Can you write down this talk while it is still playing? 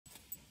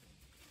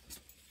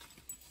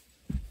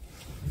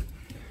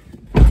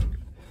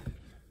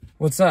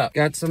What's up?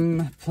 Got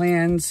some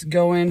plans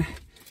going.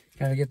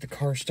 Gotta get the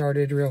car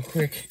started real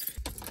quick.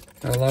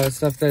 Got a lot of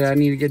stuff that I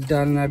need to get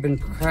done, and I've been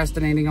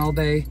procrastinating all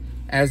day,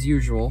 as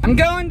usual. I'm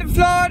going to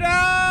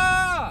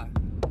Florida!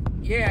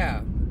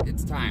 Yeah,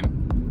 it's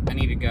time. I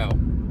need to go.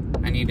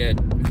 I need to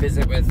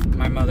visit with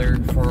my mother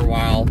for a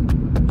while.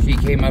 She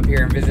came up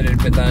here and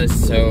visited with us,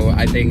 so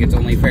I think it's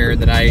only fair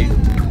that I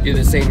do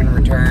the same in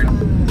return.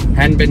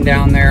 Hadn't been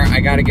down there.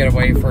 I gotta get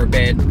away for a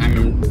bit.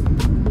 I'm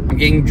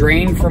getting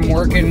drained from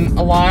working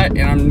a lot,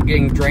 and I'm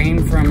getting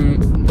drained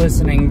from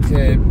listening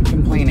to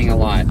complaining a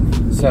lot.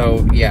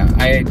 So yeah,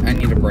 I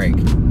need a break.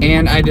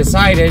 And I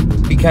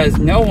decided, because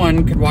no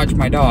one could watch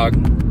my dog,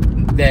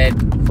 that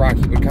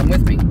Rocky would come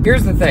with me.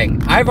 Here's the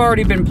thing. I've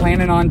already been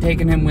planning on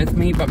taking him with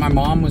me, but my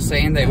mom was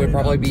saying that it would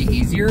probably be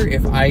easier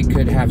if I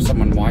could have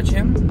someone watch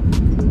him.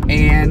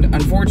 And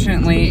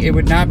unfortunately, it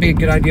would not be a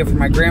good idea for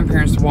my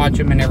grandparents to watch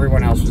him, and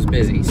everyone else was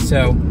busy.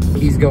 So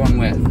he's going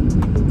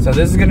with. So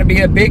this is going to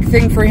be a big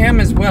thing for him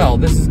as well.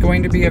 This is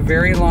going to be a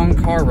very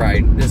long car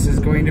ride. This is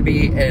going to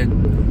be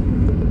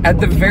at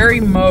the very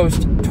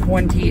most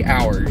 20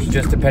 hours,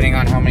 just depending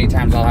on how many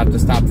times I'll have to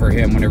stop for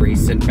him whenever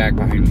he's sitting back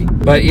behind me.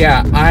 But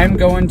yeah, I'm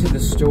going to the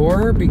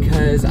store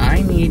because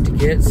I need to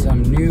get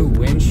some new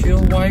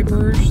windshield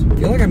wipers. I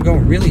feel like I'm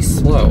going really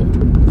slow.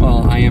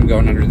 Well, I am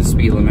going under the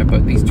speed limit,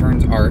 but these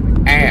turns are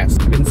ass.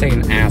 I've been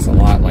saying ass a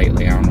lot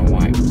lately, I don't know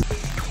why.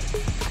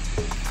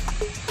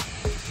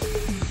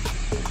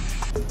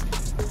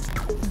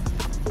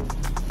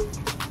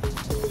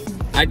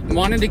 I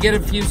wanted to get a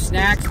few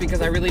snacks because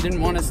I really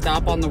didn't want to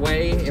stop on the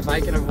way. If I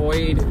can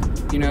avoid,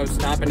 you know,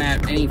 stopping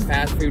at any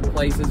fast food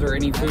places or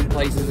any food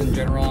places in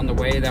general on the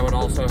way, that would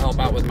also help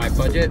out with my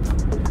budget.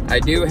 I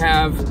do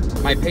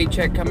have my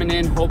paycheck coming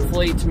in,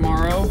 hopefully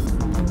tomorrow.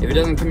 If it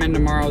doesn't come in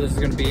tomorrow, this is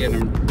going to be an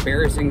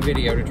embarrassing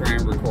video to try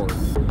and record.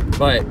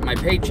 But my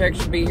paycheck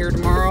should be here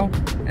tomorrow,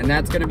 and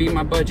that's going to be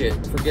my budget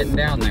for getting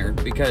down there,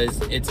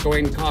 because it's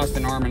going to cost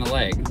an arm and a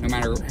leg, no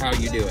matter how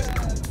you do it.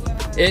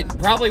 It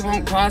probably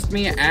won't cost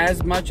me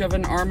as much of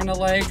an arm and a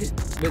leg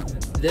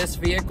with this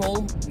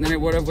vehicle than it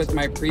would have with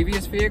my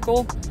previous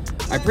vehicle.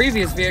 My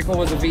previous vehicle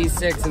was a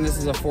V6 and this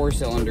is a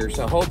 4-cylinder,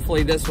 so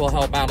hopefully this will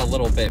help out a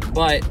little bit,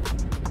 but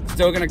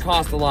still gonna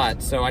cost a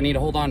lot, so I need to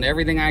hold on to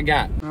everything I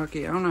got.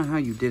 Okay, I don't know how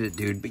you did it,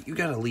 dude, but you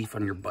got a leaf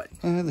on your butt.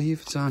 A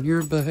leaf's on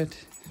your butt,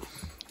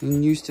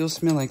 and you still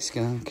smell like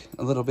skunk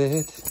a little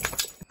bit.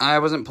 I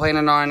wasn't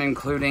planning on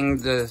including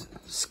the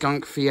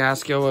skunk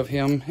fiasco of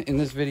him in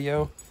this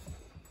video.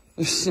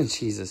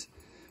 Jesus.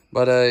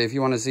 But if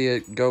you want to see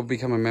it, go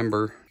become a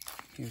member.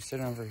 You're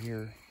sitting over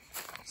here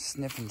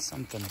sniffing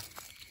something.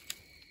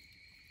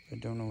 I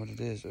don't know what it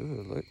is.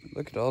 Ooh,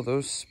 look at all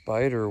those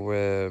spider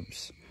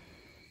webs.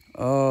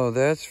 Oh,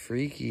 that's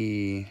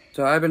freaky.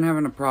 So I've been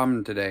having a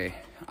problem today.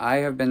 I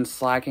have been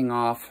slacking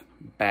off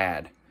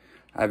bad.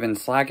 I've been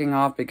slacking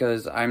off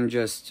because I'm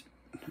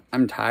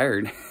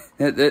tired.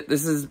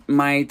 This is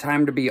my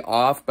time to be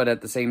off, but at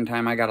the same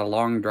time, I got a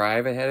long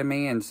drive ahead of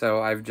me, and so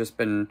I've just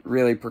been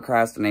really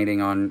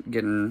procrastinating on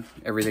getting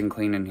everything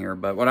clean in here.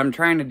 But what I'm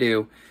trying to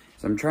do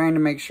is I'm trying to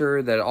make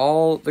sure that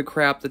all the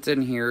crap that's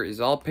in here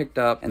is all picked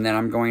up, and then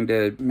I'm going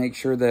to make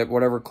sure that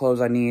whatever clothes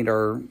I need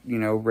are, you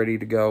know, ready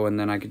to go, and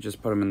then I could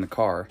just put them in the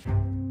car.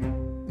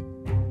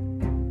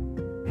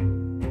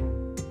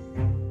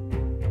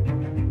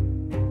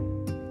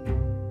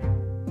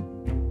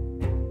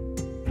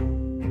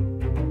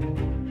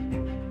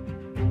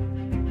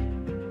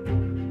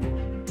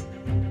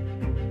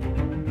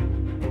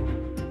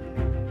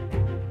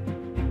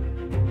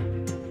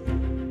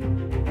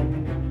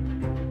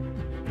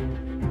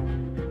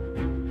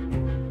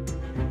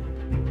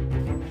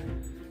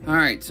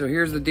 Alright, so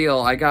here's the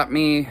deal. I got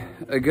me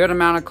a good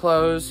amount of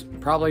clothes,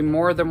 probably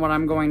more than what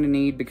I'm going to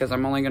need because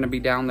I'm only going to be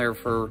down there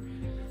for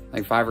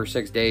like 5 or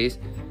 6 days.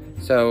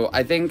 So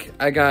I think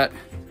I got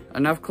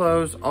enough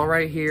clothes all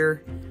right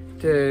here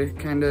to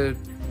kind of,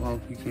 well,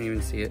 you can't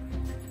even see it,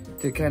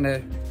 to kind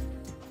of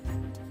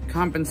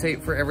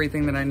compensate for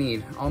everything that I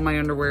need. All my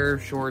underwear,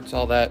 shorts,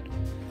 all that.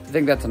 I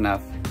think that's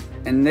enough.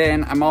 And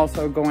then I'm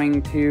also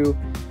going to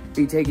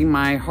be taking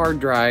my hard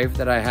drive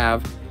that I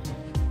have.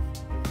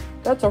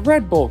 That's a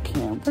Red Bull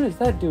can. What is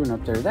that doing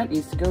up there? That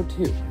needs to go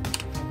too.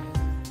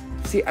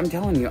 See, I'm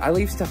telling you, I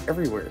leave stuff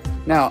everywhere.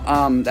 Now,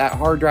 that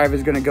hard drive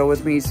is gonna go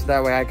with me so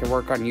that way I can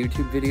work on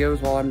YouTube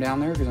videos while I'm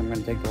down there because I'm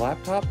gonna take the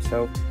laptop,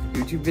 so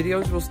YouTube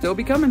videos will still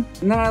be coming.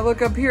 And then I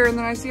look up here and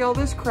then I see all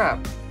this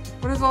crap.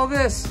 What is all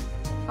this?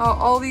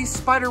 All these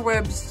spider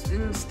webs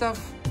and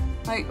stuff.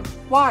 Like,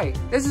 why?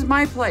 This is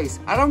my place.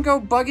 I don't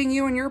go bugging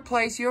you in your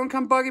place. You don't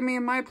come bugging me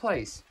in my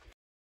place.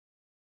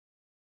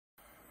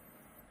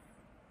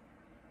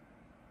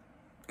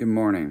 Good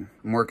morning.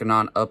 I'm working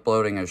on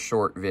uploading a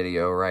short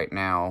video right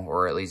now,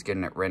 or at least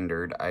getting it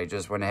rendered. I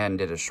just went ahead and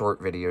did a short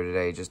video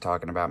today just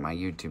talking about my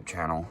YouTube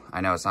channel.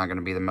 I know it's not going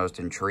to be the most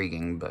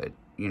intriguing, but,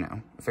 you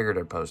know, I figured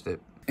I'd post it.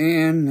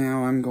 And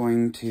now I'm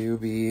going to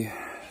be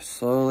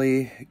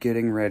slowly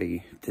getting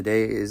ready.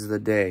 Today is the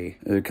day.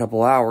 A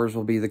couple hours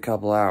will be the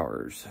couple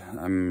hours.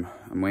 I'm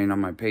waiting on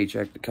my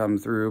paycheck to come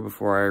through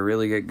before I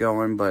really get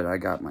going, but I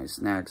got my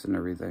snacks and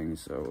everything,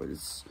 so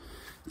it's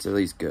at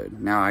least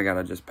good. Now I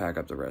gotta just pack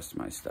up the rest of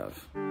my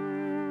stuff.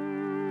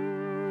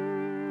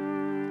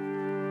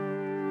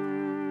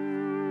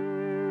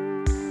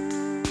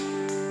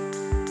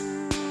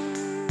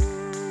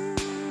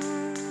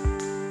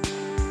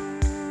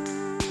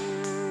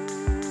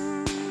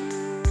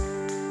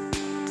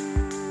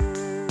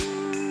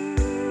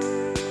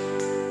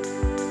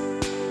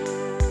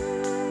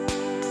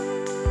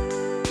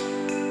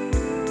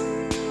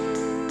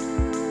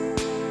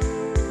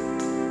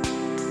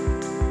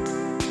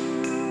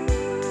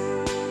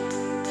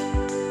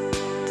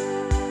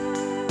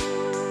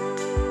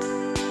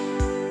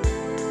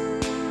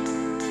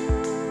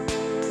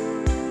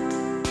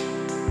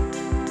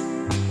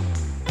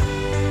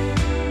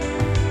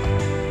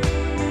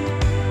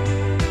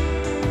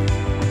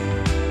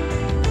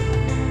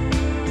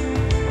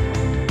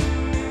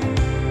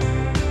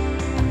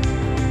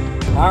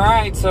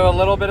 Alright, so a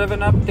little bit of an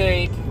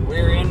update.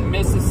 We're in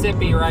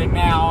Mississippi right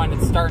now and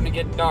it's starting to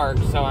get dark,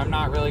 so I'm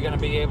not really going to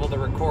be able to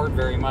record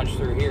very much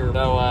through here.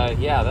 So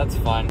yeah, that's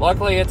fun.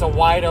 Luckily it's a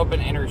wide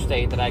open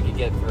interstate that I could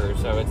get through,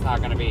 so it's not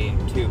going to be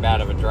too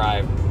bad of a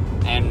drive.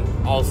 And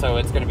also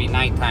it's going to be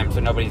nighttime, so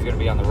nobody's going to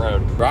be on the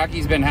road.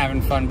 Rocky's been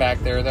having fun back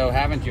there though,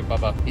 haven't you,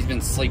 Bubba? He's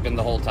been sleeping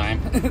the whole time.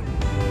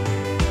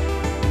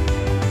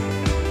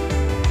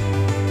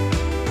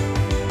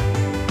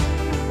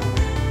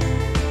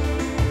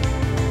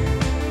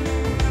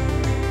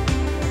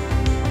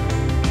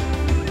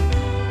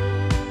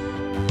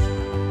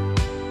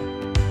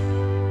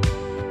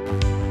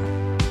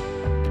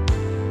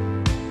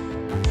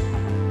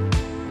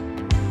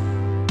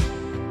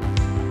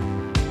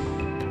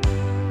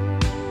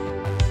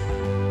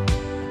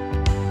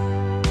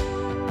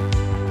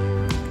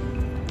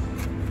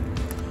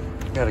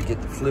 Gotta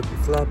get the flippy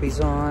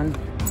floppies on.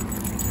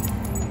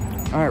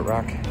 All right,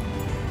 Rock,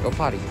 go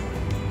potty.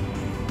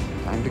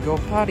 Time to go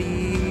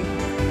potty.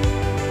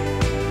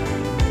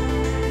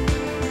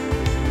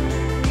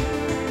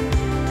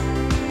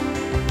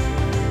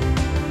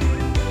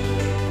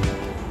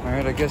 All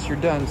right, I guess you're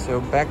done, so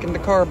back in the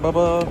car,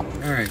 Bubba.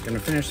 All right, gonna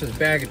finish this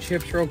bag of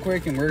chips real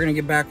quick and we're gonna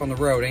get back on the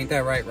road. Ain't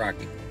that right,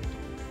 Rocky?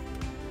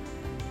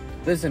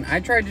 Listen, I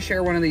tried to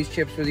share one of these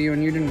chips with you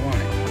and you didn't want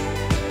it.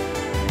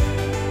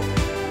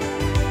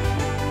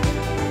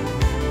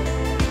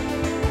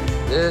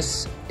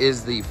 This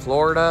is the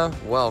Florida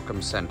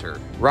Welcome Center.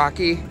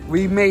 Rocky,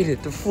 we made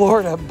it to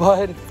Florida,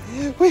 bud.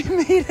 We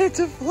made it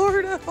to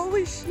Florida,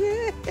 holy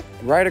shit.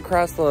 Right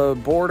across the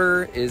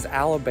border is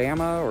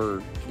Alabama,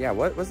 or yeah,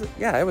 what was it?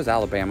 Yeah, it was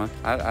Alabama.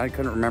 I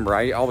couldn't remember.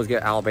 I always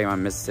get Alabama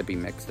and Mississippi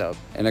mixed up.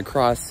 And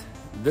across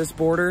this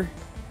border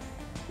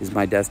is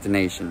my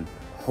destination.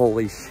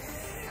 Holy shit.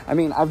 I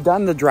mean, I've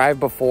done the drive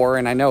before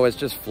and I know it's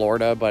just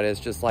Florida, but it's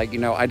just like, you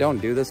know, I don't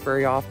do this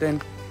very often.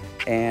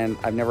 And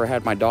I've never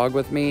had my dog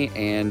with me,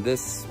 and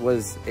this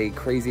was a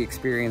crazy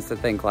experience to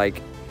think like,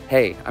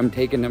 hey, I'm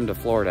taking him to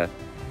Florida,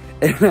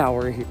 and now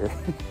we're here.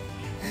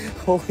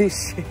 Holy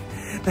shit,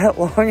 that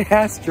long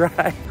ass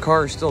drive.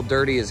 Car is still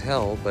dirty as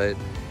hell, but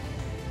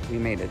we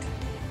made it.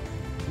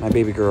 My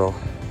baby girl,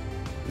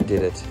 you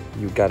did it.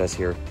 You got us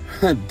here.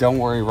 Don't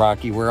worry,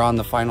 Rocky, we're on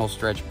the final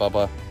stretch,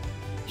 Bubba.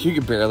 You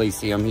can barely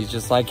see him. He's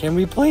just like, can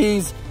we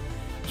please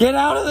get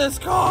out of this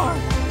car?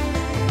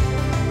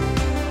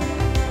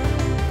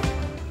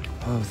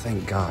 Oh,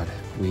 thank God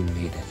we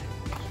made it.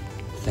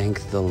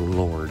 Thank the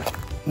Lord.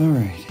 All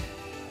right,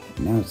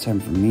 now it's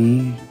time for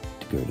me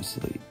to go to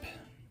sleep.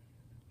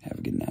 Have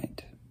a good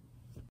night.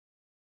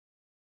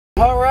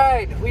 All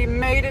right, we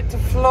made it to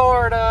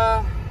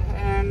Florida,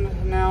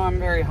 and now I'm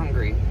very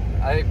hungry.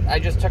 I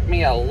just took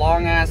me a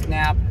long ass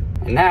nap,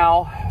 and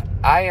now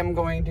I am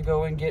going to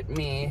go and get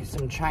me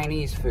some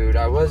Chinese food.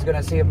 I was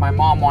gonna see if my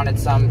mom wanted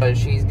some, but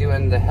she's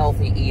doing the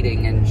healthy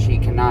eating and she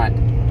cannot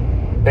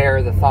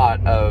bear the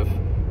thought of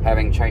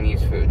having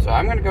Chinese food. So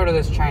I'm gonna go to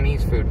this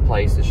Chinese food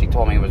place that she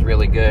told me was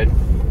really good.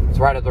 It's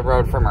right up the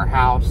road from her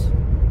house.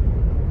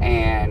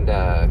 And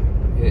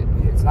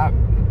it's not,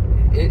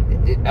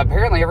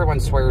 apparently everyone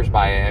swears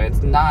by it. And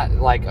it's not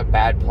like a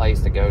bad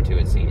place to go to,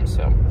 it seems.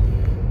 So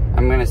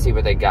I'm gonna see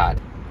what they got.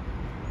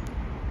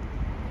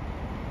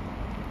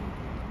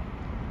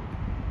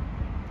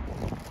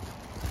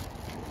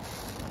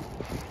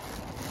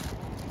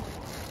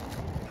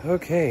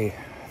 Okay,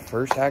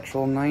 first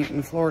actual night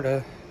in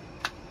Florida.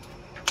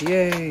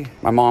 Yay.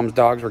 My mom's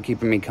dogs were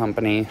keeping me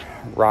company.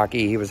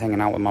 Rocky, he was hanging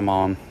out with my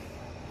mom.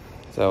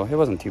 So it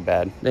wasn't too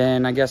bad.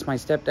 Then I guess my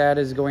stepdad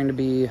is going to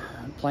be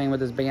playing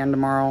with his band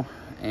tomorrow,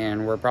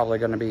 and we're probably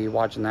going to be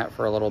watching that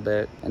for a little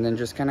bit and then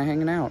just kind of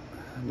hanging out.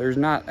 There's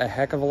not a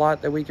heck of a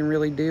lot that we can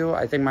really do.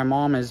 I think my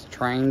mom is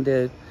trying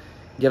to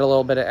get a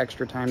little bit of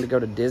extra time to go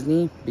to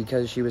Disney,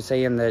 because she was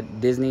saying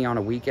that Disney on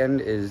a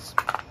weekend is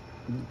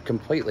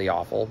completely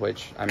awful,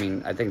 which, I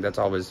mean, I think that's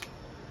always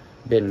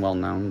been well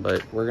known.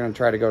 But we're going to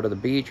try to go to the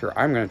beach, or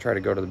I'm going to try to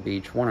go to the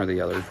beach, one or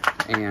the other.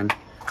 And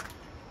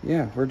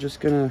yeah, we're just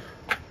gonna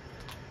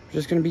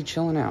be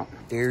chilling out.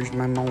 There's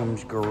my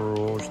mom's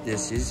girls.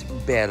 This is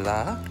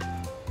Bella,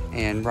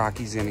 and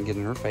Rocky's gonna get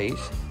in her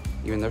face,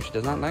 even though she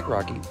does not like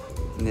Rocky.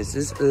 And this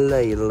is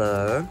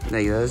Layla.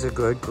 Layla's a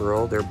good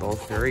girl. They're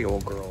both very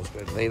old girls,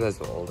 but Layla's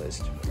the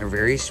oldest. They're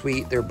very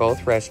sweet. They're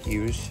both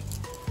rescues.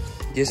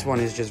 This one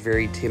is just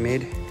very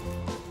timid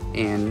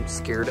and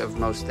scared of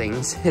most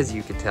things, as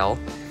you could tell.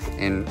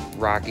 And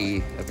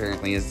Rocky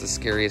apparently is the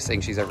scariest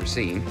thing she's ever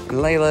seen. And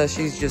Layla,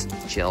 she's just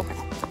chill.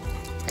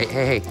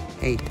 Hey,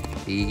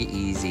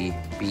 be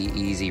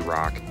easy,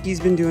 Rock. He's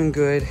been doing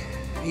good.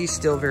 He's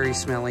still very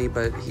smelly,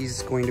 but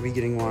he's going to be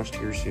getting washed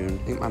here soon.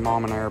 I think my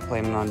mom and I are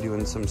planning on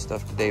doing some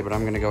stuff today, but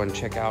I'm gonna go and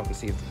check out and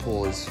see if the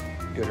pool is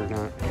good or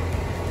not.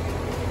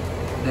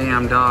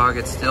 Damn, dog,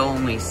 it's still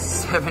only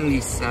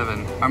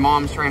 77. My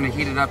mom's trying to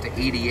heat it up to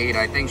 88.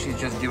 I think she's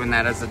just doing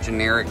that as a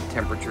generic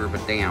temperature, but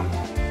damn.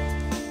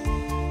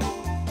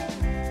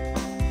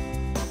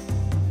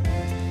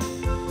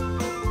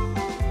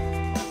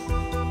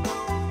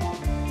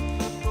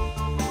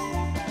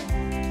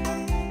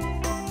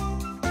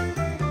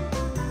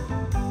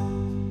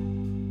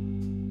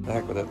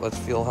 Back with it. Let's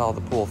feel how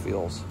the pool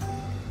feels.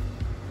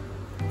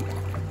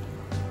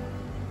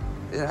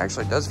 It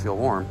actually does feel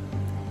warm.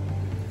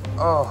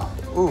 Oh,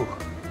 ooh.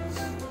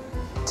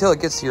 Till it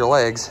gets to your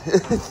legs.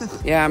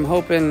 Yeah, I'm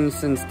hoping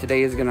since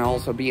today is gonna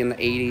also be in the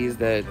 80s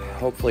that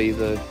hopefully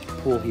the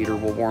pool heater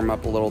will warm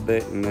up a little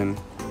bit and then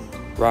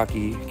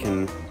Rocky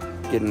can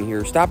get in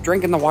here. Stop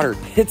drinking the water.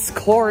 It's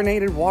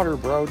chlorinated water,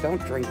 bro.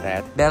 Don't drink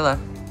that. Bella.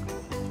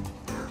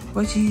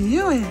 What you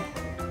doing?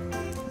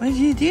 What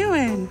you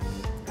doing?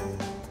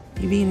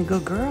 You being a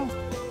good girl?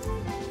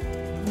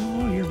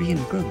 Oh, you're being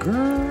a good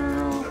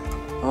girl.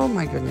 Oh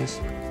my goodness.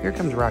 Here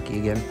comes Rocky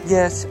again.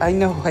 Yes, I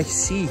know, I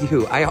see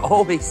you. I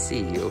always see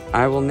you.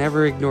 I will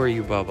never ignore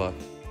you, Bubba.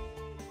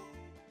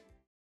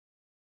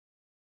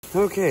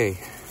 Okay,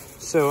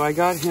 so I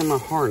got him a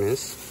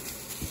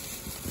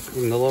harness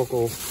in the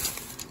local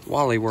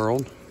Wally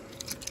World.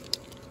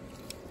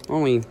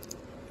 Only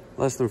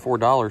less than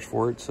 $4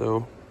 for it,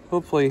 so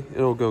hopefully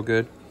it'll go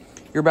good.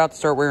 You're about to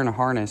start wearing a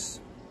harness.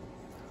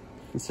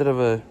 Instead of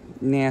a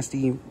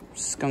nasty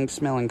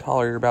skunk-smelling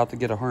collar, you're about to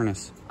get a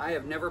harness. I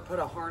have never put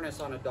a harness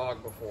on a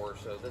dog before,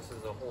 so this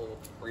is a whole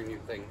brand new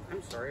thing.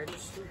 I'm sorry, I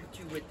just slapped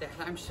you with that.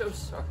 I'm so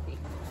sorry.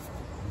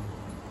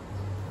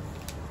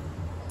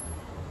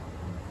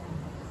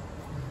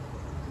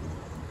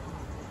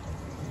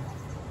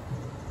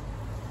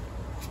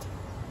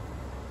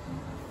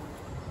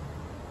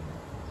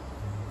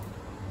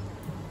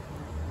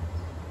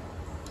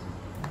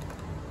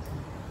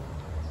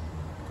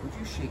 Would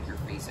you shake your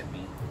face at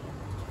me?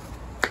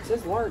 It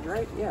says large,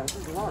 right? Yeah, this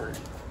is large.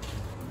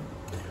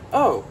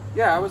 Oh,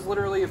 yeah, I was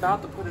literally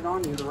about to put it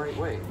on you the right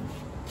way.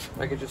 If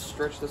I could just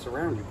stretch this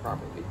around you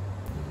properly.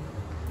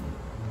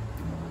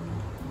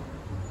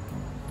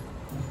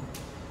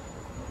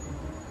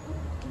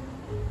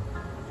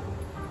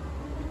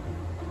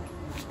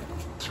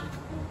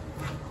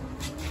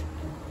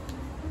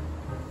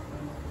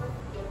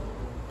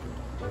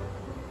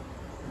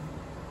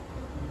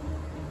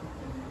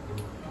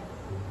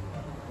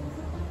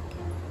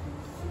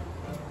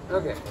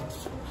 Okay.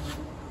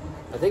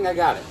 I think I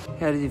got it.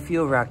 How did it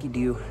feel, Rocky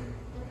Doo?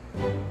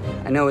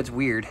 I know it's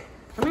weird.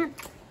 Come here.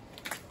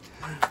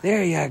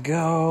 There you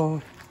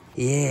go.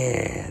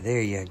 Yeah,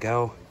 there you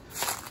go.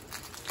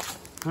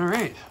 All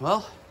right,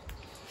 well,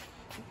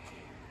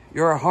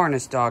 you're a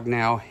harness dog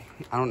now.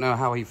 I don't know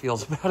how he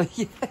feels about it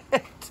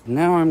yet.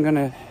 Now I'm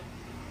gonna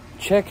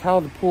check how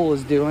the pool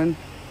is doing.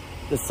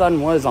 The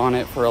sun was on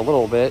it for a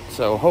little bit,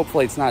 so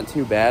hopefully it's not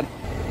too bad.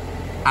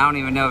 I don't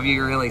even know if you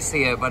can really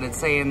see it, but it's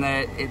saying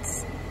that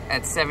it's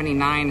at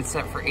 79, it's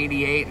set for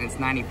 88, and it's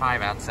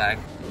 95 outside.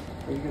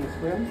 Are you gonna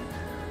swim?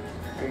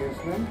 Are you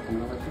gonna swim? I'm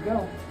gonna let you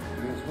go.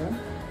 You gonna swim?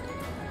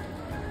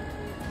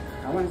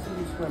 I wanna see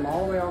you swim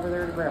all the way over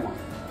there to Grandma.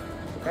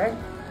 Okay?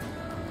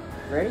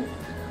 Ready?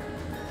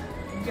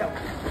 Go.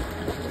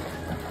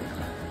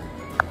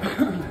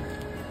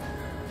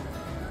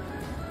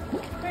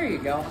 There you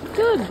go.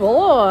 Good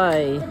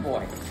boy. Good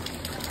boy.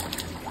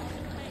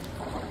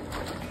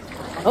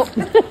 Oh.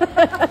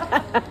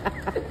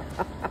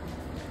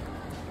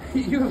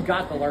 You have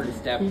got the largest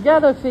step. You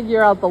gotta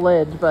figure out the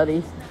ledge,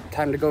 buddy.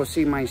 Time to go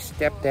see my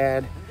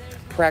stepdad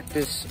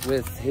practice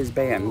with his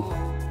band.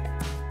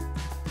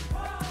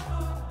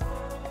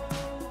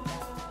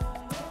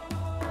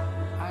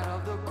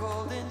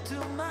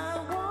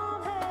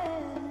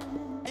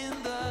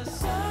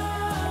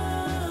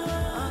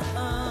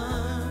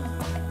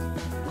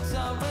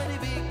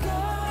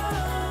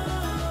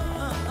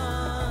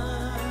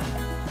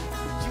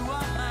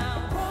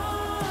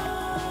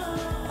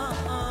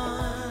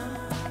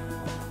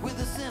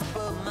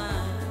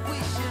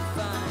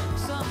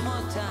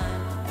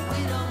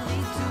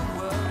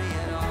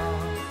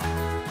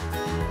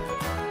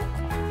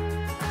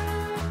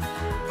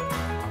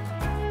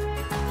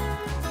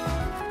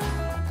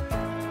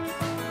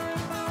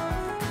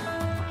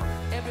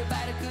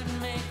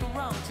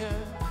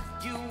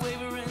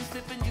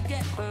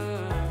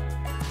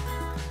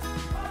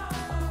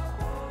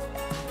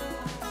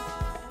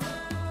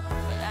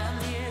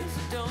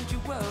 don't you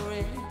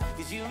worry,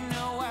 'cause you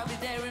know I'll be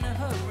there in a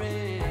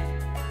hurry.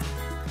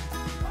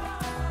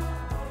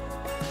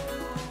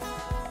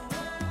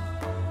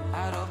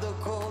 Out of the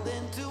cold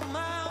into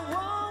my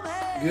warm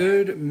head.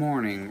 Good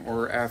morning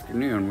or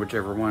afternoon,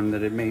 whichever one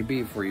that it may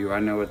be for you. I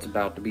know it's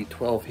about to be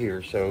 12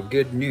 here, so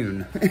good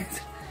noon.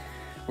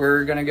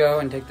 We're gonna go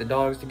and take the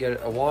dogs to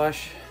get a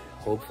wash.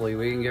 Hopefully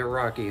we can get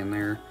Rocky in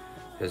there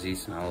because he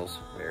smells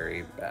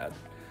very bad.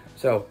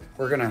 So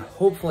we're gonna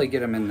hopefully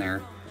get him in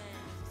there.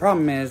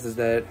 Problem is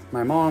that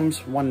my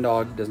mom's one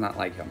dog does not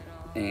like him,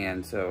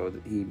 and so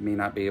he may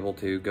not be able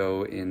to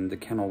go in the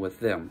kennel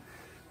with them.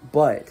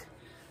 But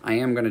I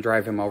am gonna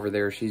drive him over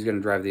there. She's gonna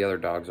drive the other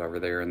dogs over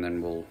there, and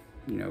then we'll,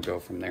 you know, go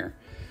from there.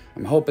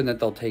 I'm hoping that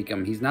they'll take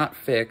him. He's not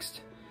fixed,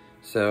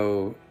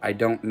 so I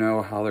don't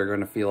know how they're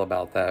gonna feel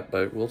about that,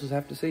 but we'll just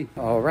have to see.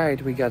 All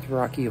right, we got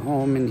Rocky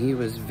home, and he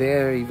was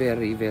very,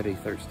 very, very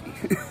thirsty.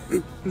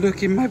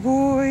 Look at my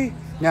boy.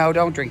 No,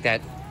 don't drink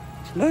that.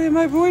 Look at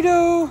my boy,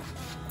 though.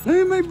 Look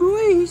at my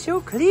boy, he's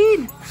so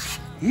clean.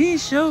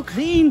 He's so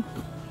clean.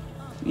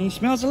 He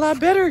smells a lot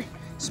better.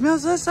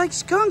 Smells less like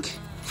skunk.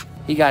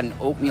 He got an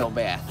oatmeal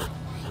bath.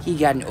 He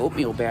got an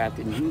oatmeal bath,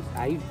 and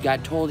I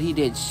got told he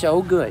did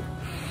so good.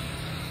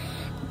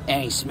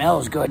 And he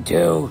smells good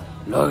too.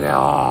 Look at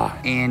all.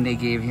 And they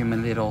gave him a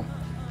little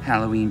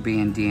Halloween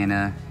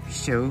bandana.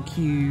 So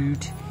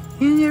cute.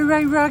 Isn't it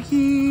right,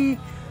 Rocky?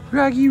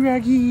 Rocky,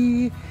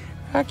 Rocky.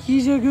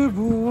 Rocky's a good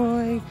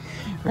boy.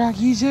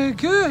 Rocky's a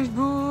good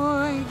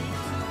boy.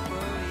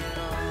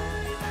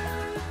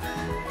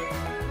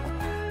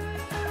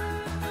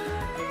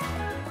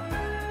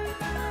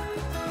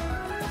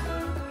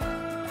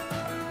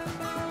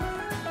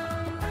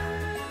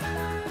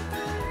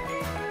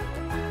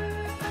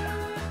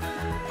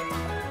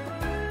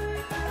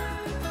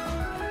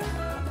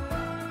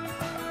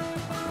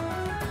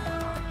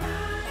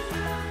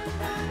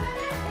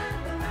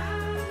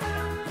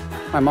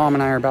 My mom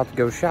and I are about to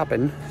go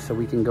shopping so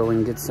we can go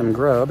and get some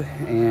grub,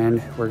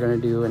 and we're gonna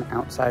do an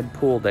outside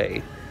pool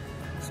day.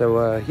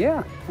 So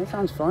yeah, that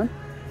sounds fun.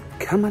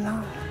 Come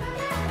along.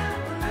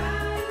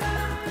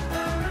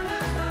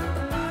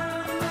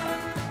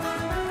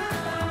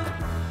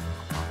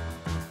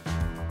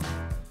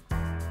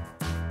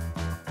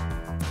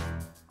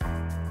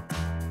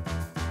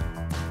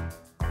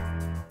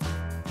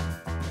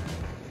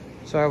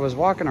 So I was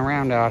walking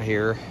around out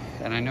here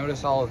and I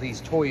noticed all of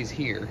these toys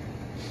here.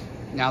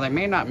 Now, they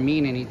may not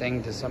mean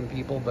anything to some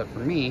people, but for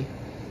me,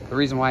 the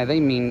reason why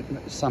they mean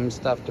some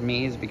stuff to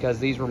me is because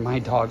these were my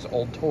dog's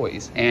old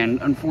toys.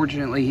 And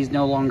unfortunately, he's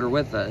no longer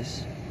with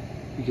us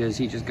because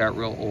he just got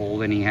real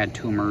old and he had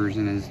tumors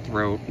in his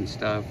throat and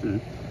stuff.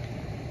 And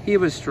he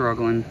was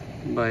struggling,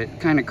 but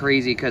kind of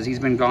crazy because he's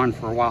been gone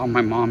for a while. My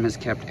mom has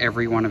kept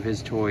every one of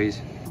his toys.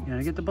 You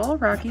gotta get the ball,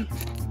 Rocky.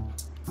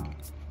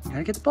 You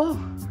gotta get the ball.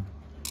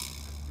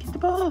 Get the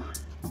ball.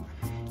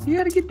 You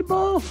gotta get the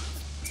ball.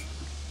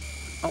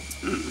 Oh,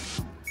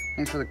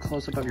 thanks for the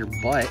close-up of your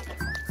butt.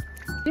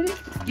 Get it?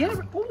 Get it?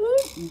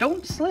 Ooh,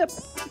 don't slip.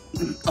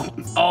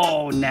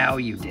 Oh, now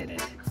you did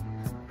it.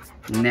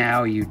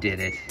 Now you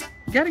did it.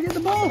 You gotta get the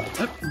ball.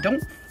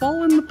 Don't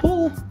fall in the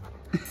pool.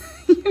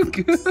 You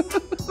go.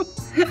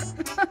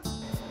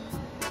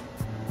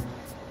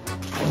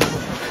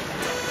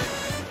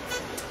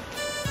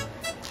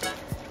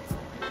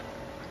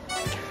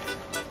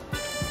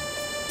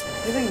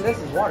 You think this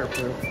is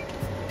waterproof?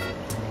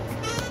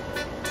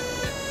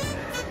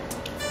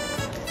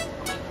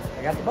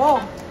 I got the ball.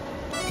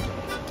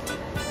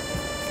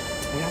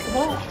 I got the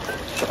ball.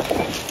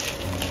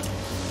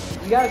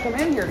 You gotta come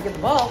in here to get the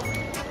ball.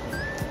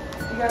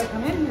 You gotta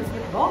come in here to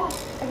get the ball.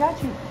 I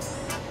got you.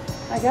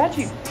 I got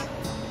you.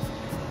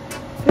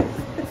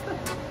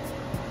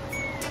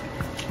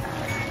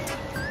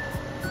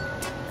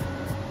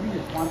 You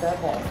just want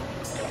that ball.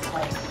 All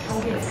right, go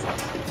get it.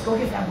 Go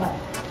get that ball.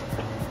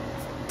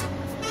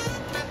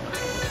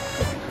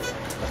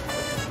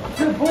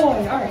 Good boy.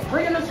 All right,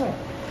 bring it this way.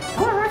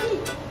 Come on, Rocky.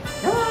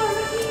 Come on,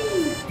 Rocky.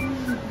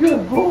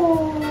 Good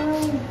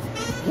boy.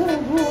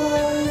 Good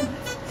boy.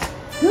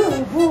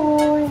 Good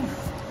boy.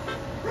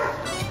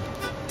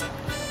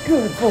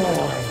 Good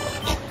boy.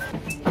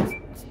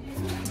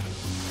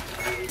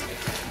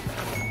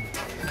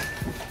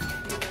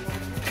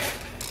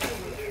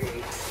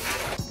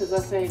 Does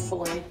that say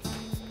filet?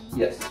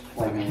 Yes,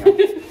 let me know.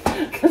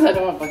 Because I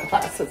don't have my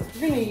glasses.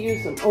 We're going to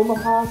use some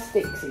Omaha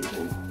steak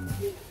seasoning.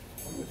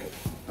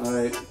 All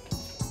right.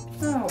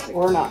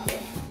 Or not.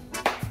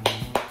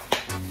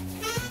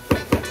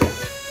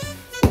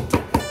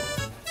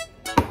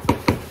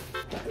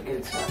 Got the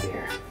good stuff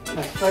here.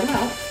 Now spread them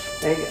out.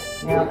 There you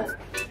go. Now then,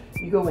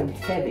 you go in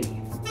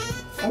heavy.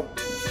 Oh.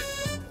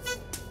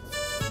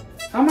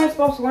 How am I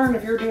supposed to learn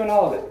if you're doing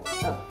all of it?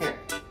 Oh, here.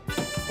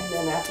 And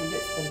then after you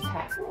get them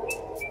tapped.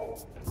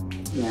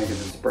 Yeah,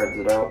 because it spreads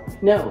it out.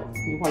 No,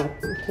 you want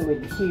it to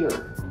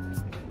adhere.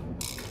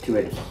 To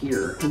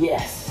adhere?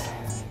 Yes.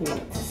 You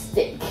want it to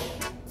stick.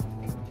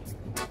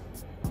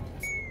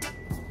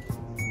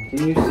 Can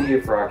you see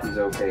if Rocky's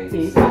okay?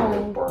 He's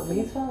fine.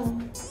 He's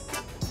fine.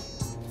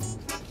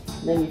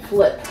 Then you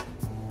flip.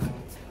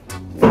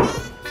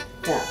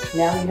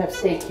 Now you have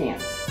steak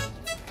cans.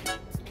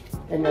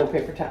 And no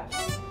paper towels.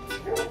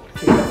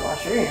 You gotta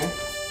wash your hands.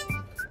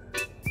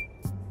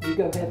 You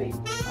go heavy.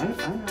 I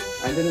know.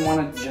 I didn't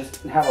want to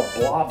just have a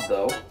blob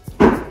though.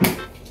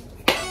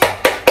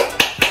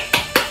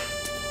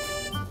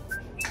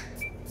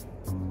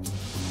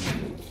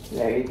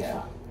 There you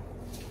go.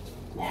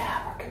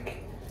 Now we're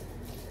cooking.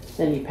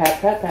 Then you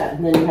pat,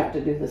 and then you have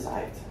to do the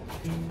sides.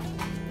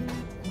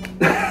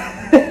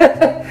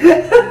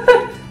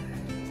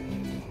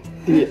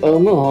 The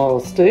Omaha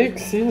steak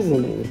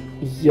seasoning.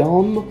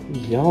 Yum,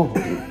 yum.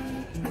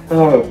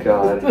 Oh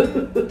God.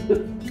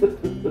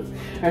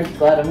 Aren't you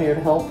glad I'm here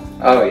to help?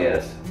 Oh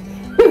yes.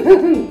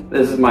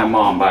 This is my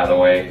mom, by the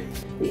way.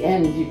 The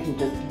end you can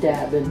just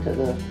dab into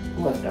the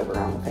leftover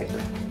on the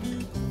paper.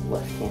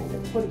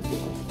 Left-handed. What are you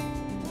doing?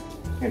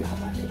 You're not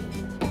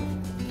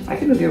left-handed. I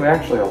can do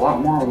actually a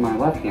lot more with my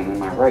left hand than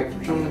my right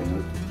for some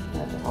reason.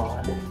 That's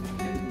odd.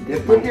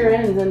 Dip your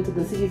ends into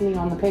the seasoning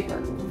on the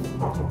paper.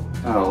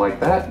 Oh, like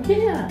that?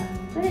 Yeah,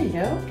 there you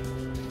go.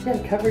 You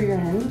gotta cover your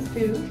ends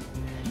too.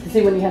 You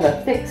see, when you have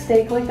a thick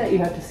steak like that, you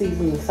have to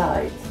season the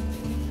sides.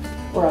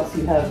 Or else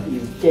you have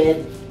these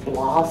dead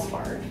gloss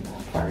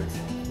parts.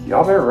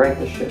 Y'all better write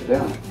this shit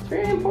down. It's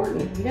very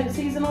important. You gotta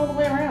season all the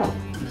way around.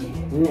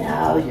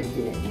 Now you're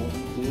getting it.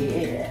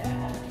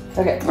 Yeah.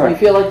 Okay, do you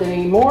feel like they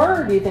need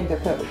more, or do you think they're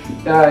covered?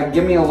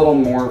 Give me a little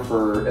more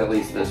for at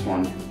least this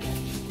one.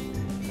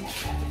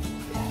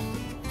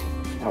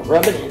 Now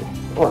rub it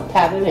in, or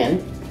pat it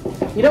in.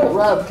 You don't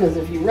rub, because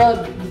if you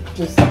rub, you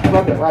just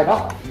rub it right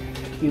off.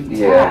 You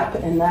tap,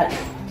 and that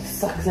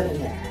sucks it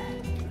in there.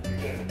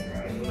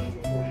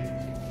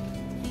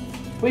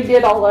 We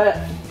did all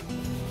that.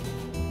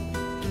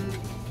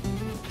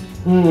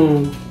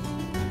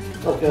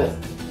 Look good.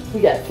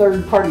 We got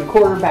third-party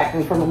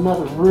quarterbacking from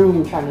another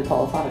room trying to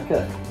tell us how to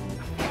cook.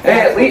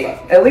 Hey,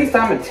 at least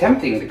I'm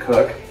attempting to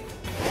cook.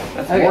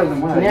 That's more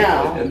than what I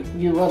now, did.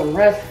 you let them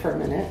rest for a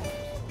minute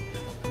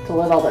to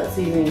let all that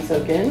seasoning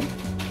soak in.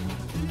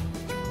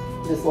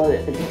 Just let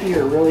it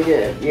adhere really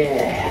good.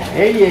 Yeah,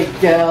 there you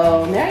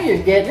go. Now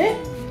you're getting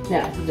it.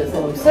 Now, you just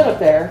let them sit up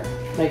there.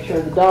 Make sure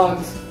the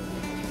dogs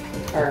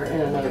are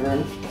in another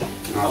room.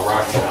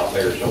 Rock's out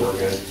there, so we're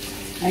good.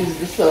 Use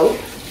the soap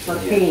for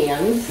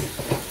hands.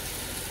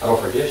 Oh,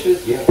 for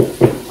dishes? Yeah.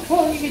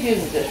 Well, you could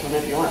use a dish one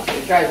if you want to.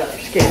 It dries out your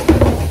skin.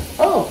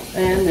 Oh,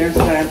 and there's the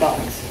giant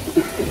box.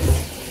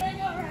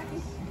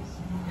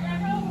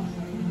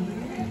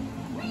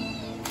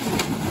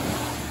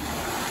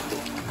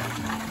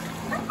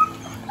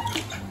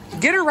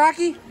 Get her,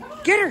 Rocky!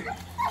 Get her!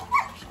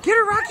 Get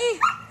her, Rocky!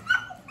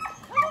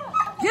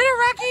 Get her,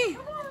 Rocky!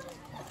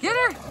 Get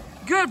her!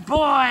 Good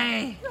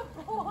boy!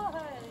 Good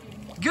boy!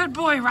 Good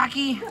boy,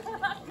 Rocky!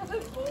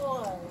 Good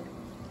boy!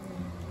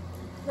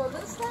 So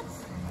that's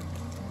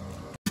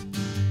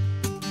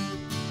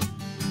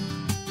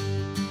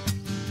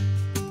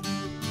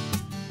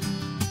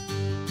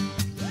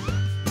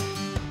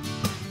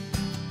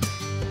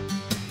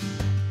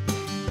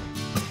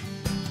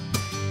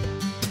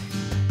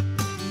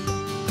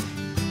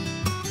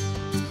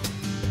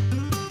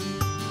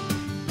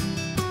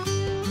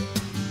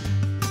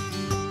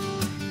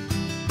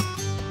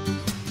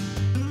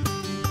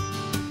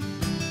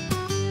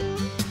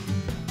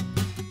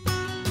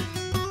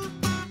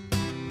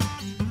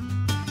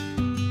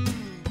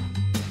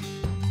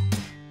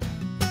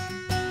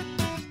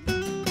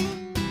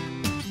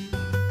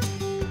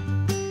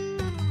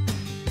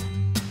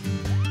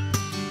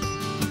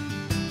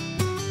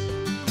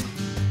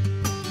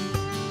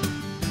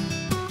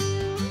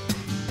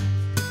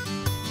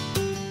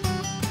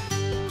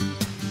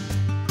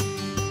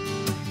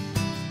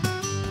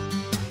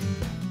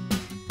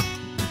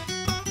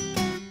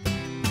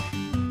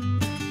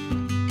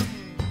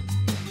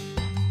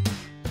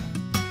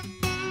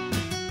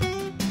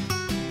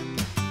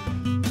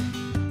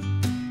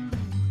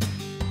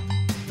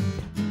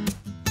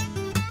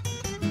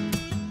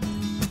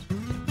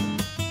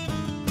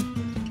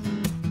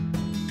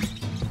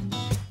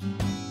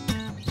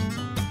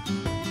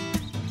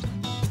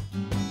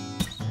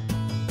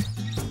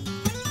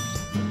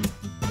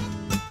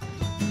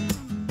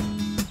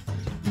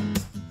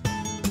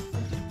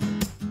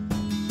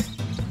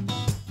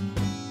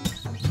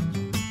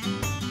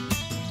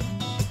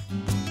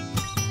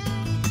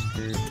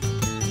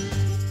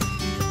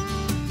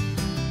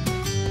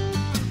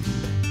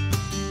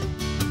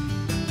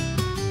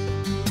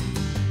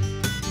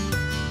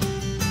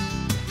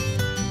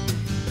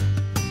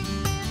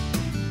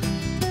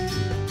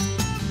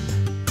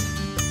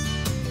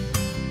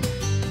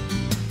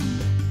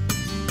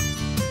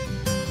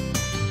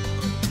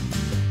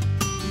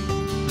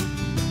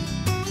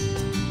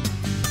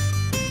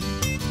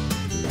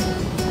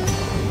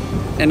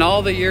In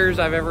all the years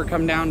I've ever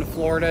come down to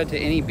Florida to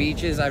any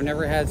beaches, I've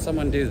never had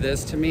someone do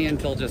this to me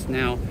until just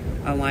now.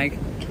 I'm like,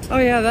 oh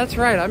yeah, that's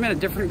right, I'm in a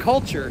different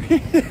culture.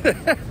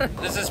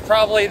 This is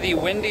probably the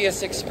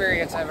windiest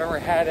experience I've ever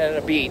had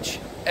at a beach,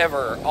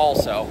 ever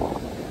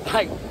also.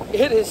 Like,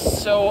 It is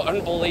so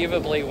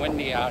unbelievably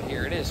windy out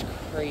here. It is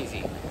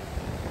crazy.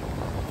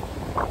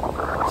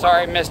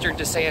 Sorry, Mr.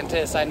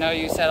 DeSantis. I know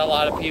you said a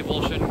lot of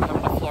people shouldn't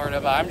come to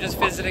Florida, but I'm just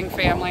visiting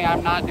family.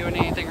 I'm not doing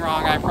anything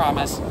wrong, I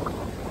promise.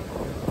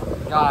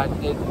 God,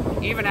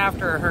 even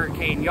after a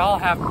hurricane, y'all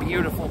have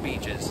beautiful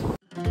beaches.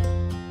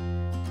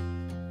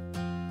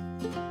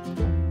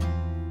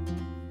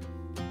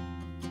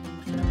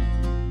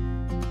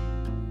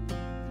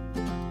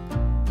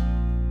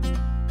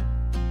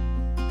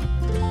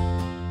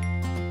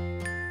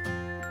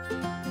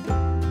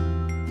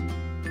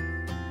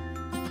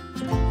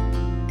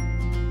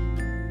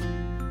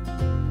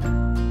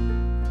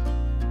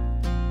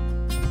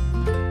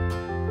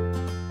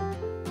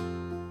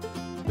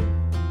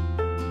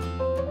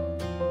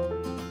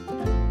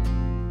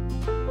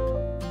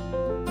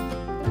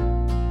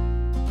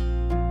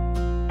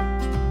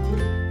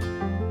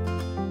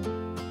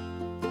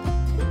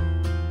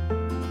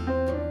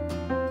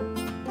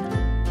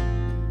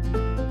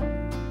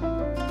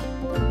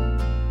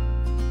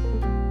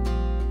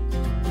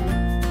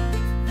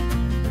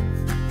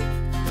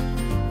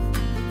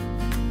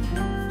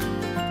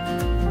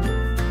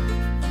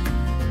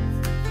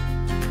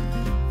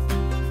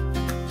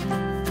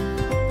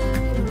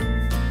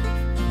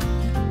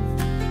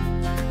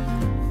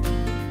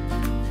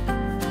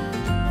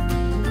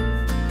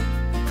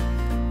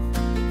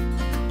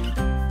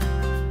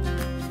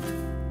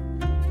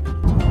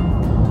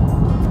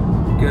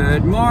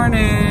 Good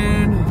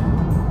morning.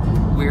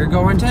 We're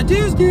going to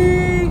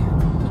Disney.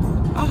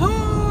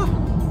 Aha!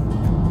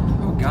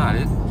 Oh God,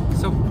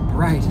 it's so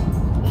bright.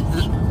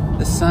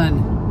 The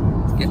sun.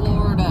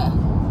 Florida.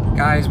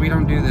 Guys, we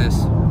don't do this.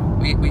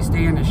 We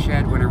stay in a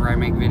shed whenever I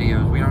make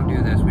videos. We don't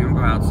do this. We don't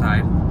go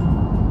outside.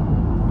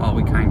 Well,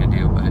 we kind of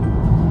do, but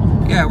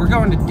yeah, we're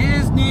going to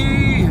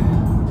Disney.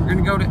 We're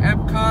gonna go to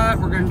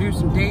EPCOT. We're gonna do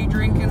some day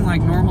drinking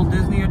like normal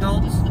Disney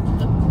adults.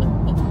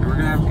 And we're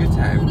gonna have a good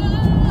time.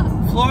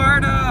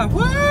 Florida!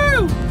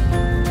 Woo!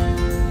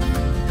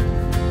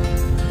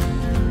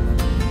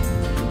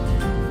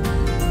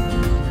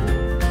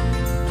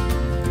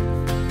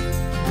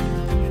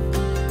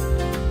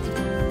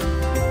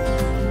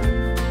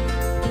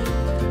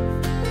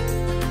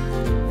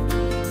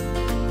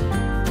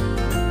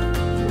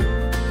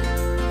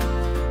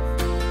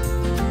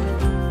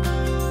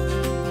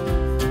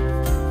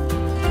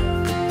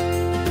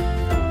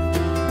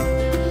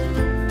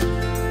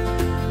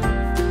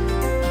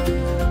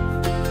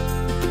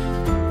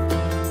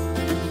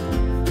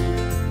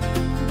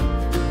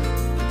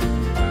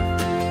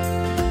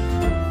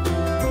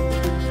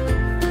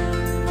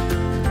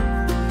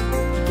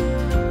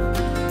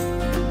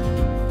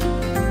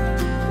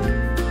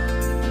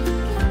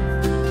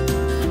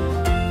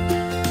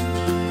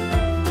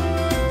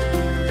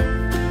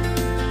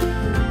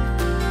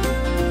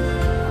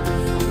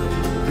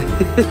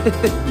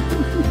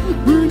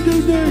 We're in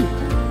Disney!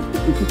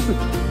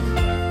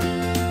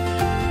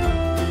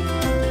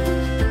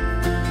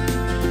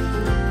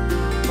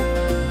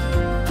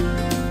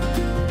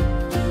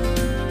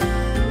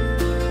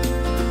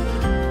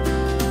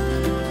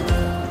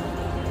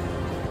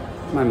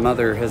 My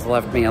mother has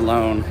left me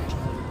alone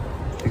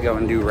to go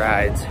and do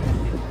rides.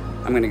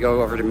 I'm gonna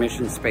go over to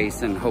Mission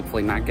Space and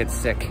hopefully not get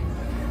sick.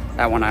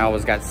 That one I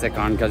always got sick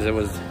on because it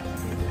was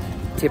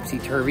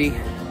tipsy-turvy.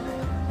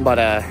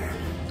 But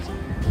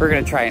we're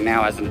gonna try it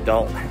now as an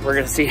adult. We're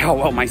gonna see how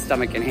well my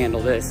stomach can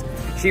handle this.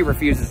 She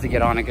refuses to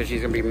get on it because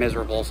she's gonna be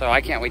miserable, so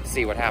I can't wait to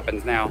see what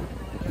happens now.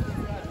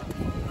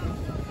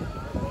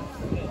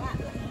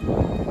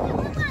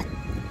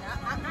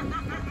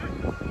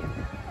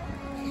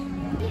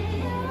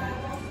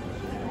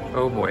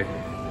 Oh boy.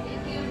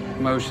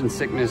 Motion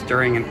sickness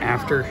during and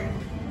after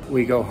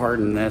we go hard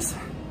in this.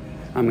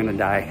 I'm gonna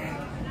die.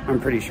 I'm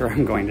pretty sure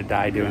I'm going to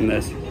die doing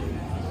this.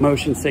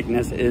 Motion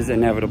sickness is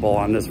inevitable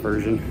on this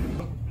version.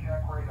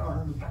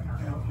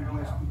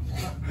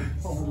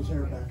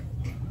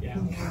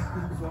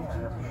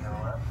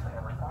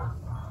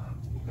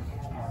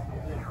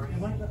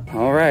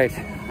 All right,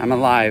 I'm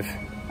alive.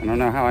 I don't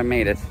know how I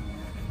made it,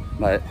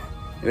 but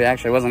it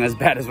actually wasn't as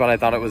bad as what I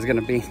thought it was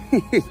gonna be.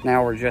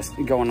 Now we're just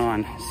going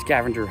on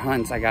scavenger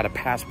hunts. I got a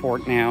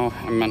passport now.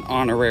 I'm an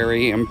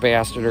honorary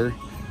ambassador.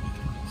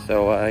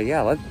 So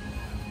yeah,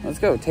 let's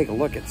go take a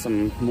look at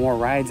some more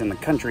rides in the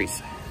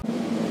countries.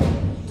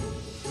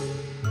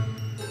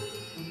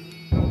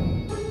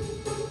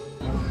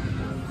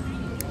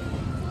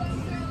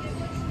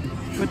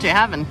 What you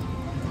having?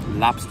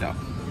 Lobster.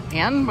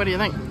 And what do you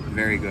think?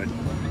 Very good.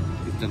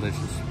 It's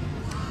delicious.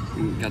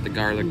 You got the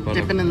garlic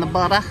butter. Dipping in the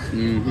butter.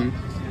 Mm-hmm.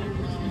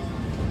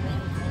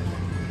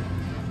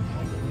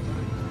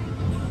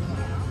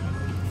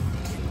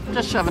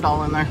 Just shove it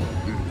all in there.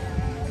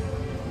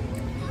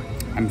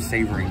 I'm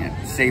savoring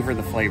it. Savor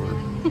the flavor.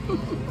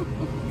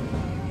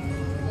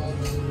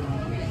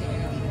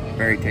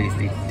 Very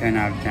tasty. 10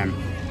 out of 10.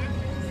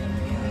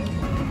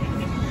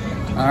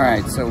 All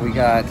right, so we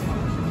got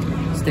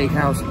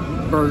steakhouse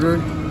burger,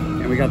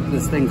 and we got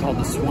this thing called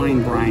the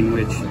swine brine,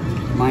 which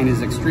mine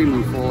is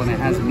extremely full and it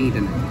has meat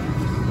in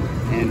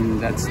it. and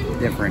that's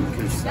different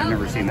because I've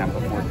never seen that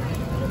before.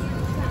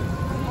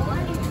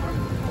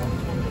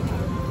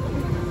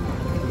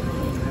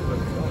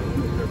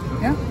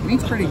 Yeah,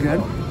 meat's pretty good.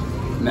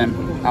 And then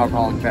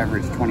alcoholic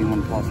beverage,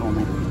 21 plus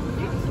only.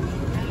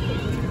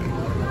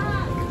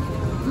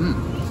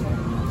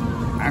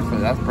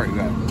 Actually, that's pretty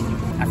good.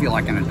 I feel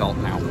like an adult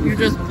now. You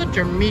just put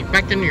your meat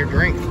back in your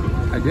drink.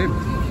 I did.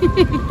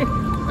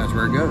 That's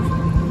where it goes.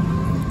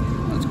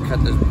 Let's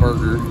cut this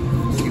burger,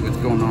 see what's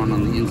going on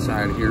the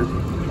inside here.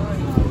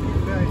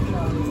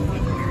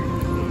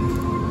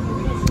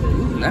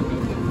 Ooh,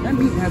 that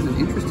meat has an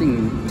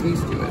interesting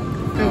taste to it.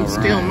 Don't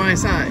steal my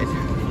side.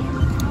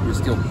 I'm gonna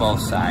steal both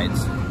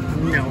sides.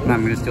 No. And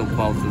I'm gonna steal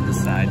both of the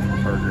sides of the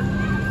burger.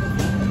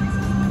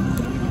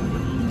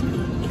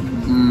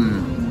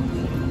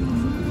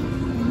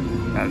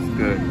 That's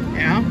good.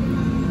 Yeah?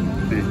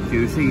 It's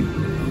juicy,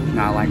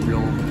 not like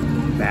real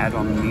bad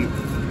on the meat.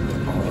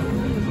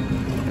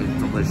 It's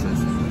delicious.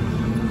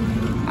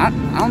 I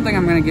don't think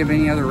I'm gonna give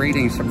any other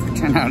ratings except for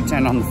 10 out of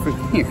 10 on the food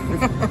here.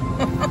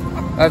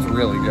 That's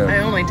really good.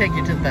 I only take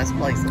you to the best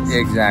places.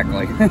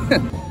 Exactly.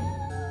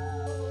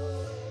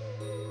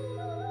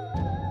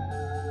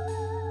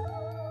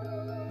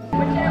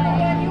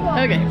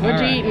 Okay, what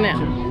you eating now?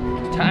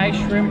 Thai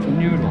shrimp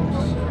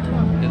noodles.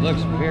 It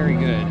looks very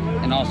good.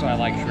 And also I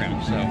like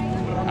shrimp, so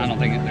I don't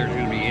think there's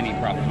going to be any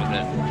problem with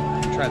it.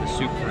 Try the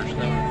soup first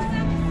though.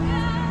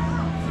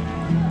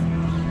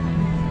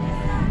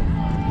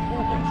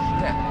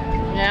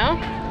 Yeah?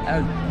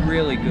 That was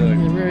really good.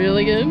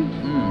 Really good?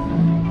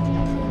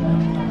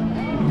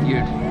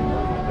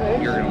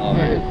 You're going to love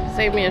it.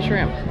 Save me a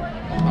shrimp.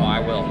 Oh, I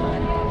will.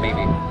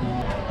 Maybe.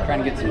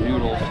 Trying to get some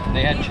noodles.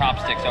 They had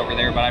chopsticks over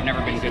there, but I've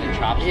never been good at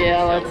chopsticks.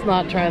 Yeah, let's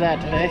not try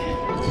that today.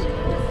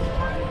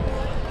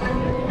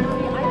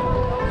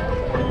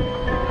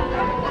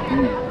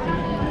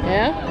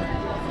 Yeah?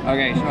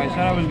 Okay, so I said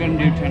I was going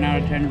to do 10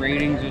 out of 10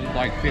 ratings. It's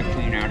like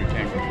 15 out of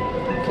 10.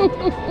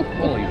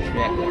 Holy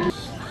shit.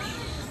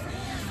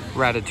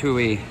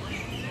 Ratatouille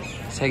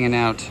is hanging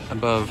out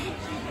above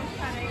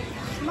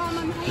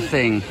the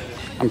thing.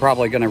 I'm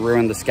probably going to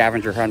ruin the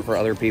scavenger hunt for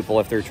other people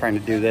if they're trying to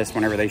do this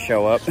whenever they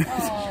show up.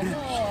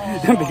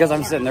 Because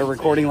I'm sitting there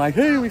recording like,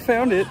 hey, we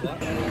found it.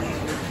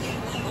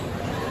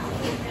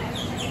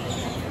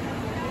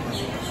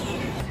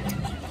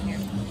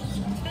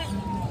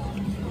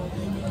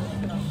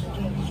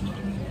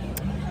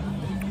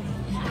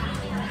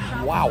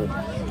 Wow.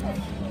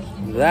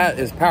 That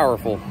is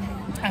powerful.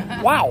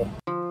 Wow.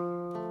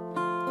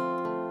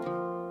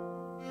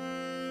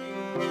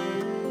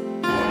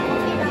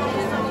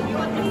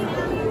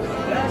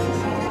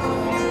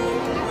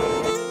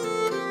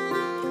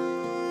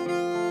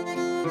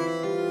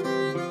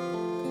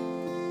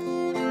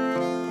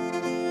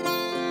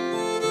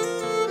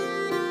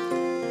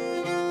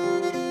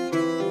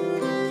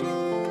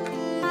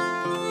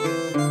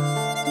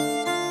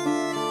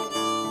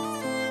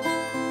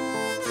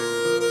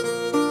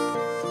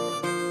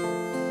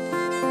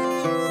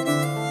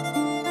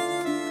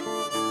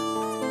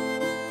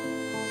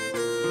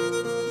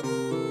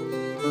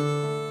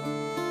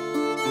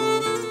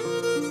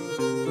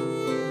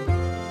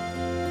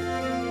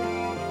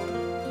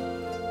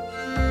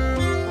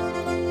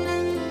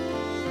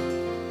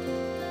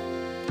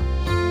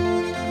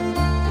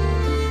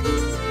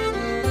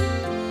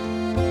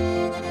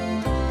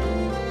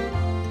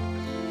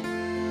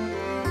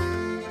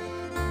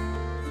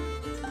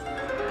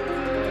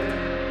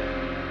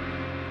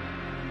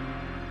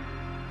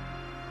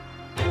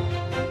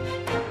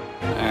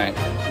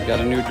 Got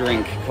a new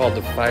drink called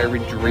the Fiery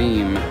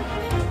Dream.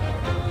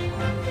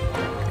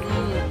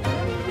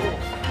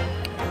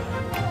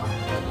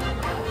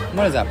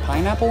 What is that,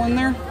 pineapple in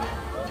there?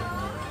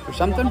 Or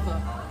something?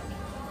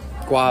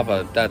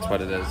 Guava, that's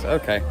what it is.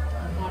 Okay.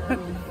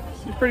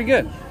 It's pretty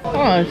good. Oh,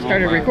 I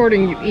started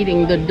recording you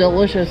eating the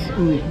delicious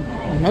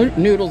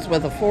noodles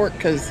with a fork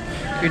because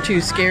you're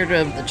too scared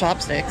of the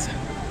chopsticks.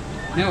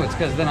 No, it's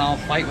because then I'll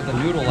fight with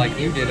a noodle like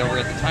you did over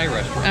at the Thai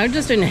restaurant. I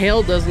just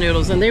inhaled those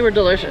noodles and they were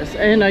delicious,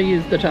 and I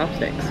used the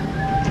chopsticks.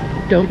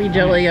 Don't be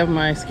jelly of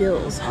my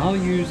skills. I'll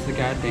use the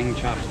goddamn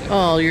chopsticks.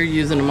 Oh, you're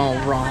using them all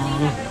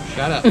wrong.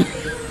 Shut up.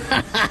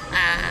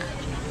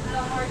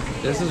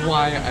 This is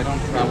why I don't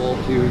travel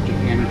to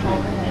Japan and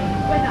China.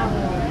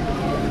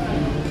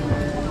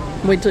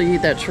 Wait till you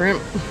eat that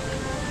shrimp.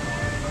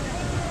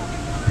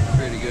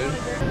 Pretty good.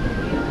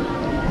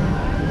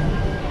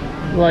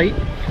 Light,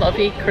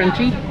 fluffy,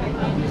 crunchy.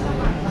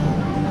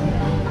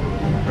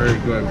 Very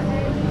good.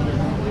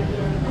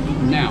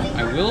 Now,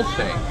 I will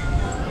say,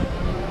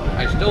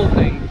 I still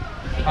think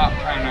Top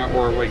China,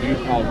 or what you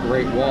call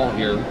Great Wall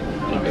here,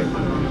 is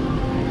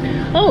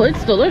good. Oh,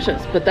 it's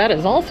delicious, but that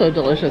is also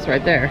delicious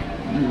right there.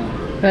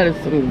 That is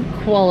some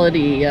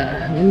quality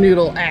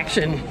noodle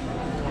action.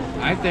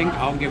 I think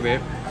I'll give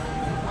it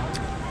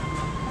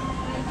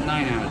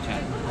 9 out of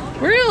 10.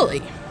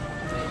 Really?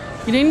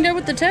 You didn't go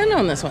with the 10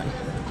 on this one?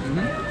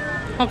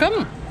 How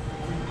come?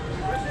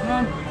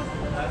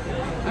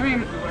 I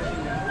mean,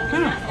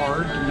 kind of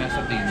hard to mess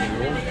up these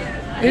noodles.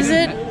 Is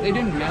it? They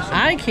didn't mess them.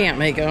 I can't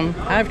make them.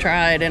 I've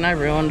tried and I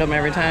ruined them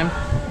every time.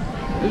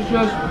 It's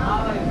just,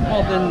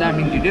 well, then that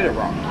means you did it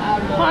wrong.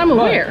 Well, I'm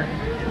aware.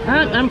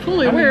 I'm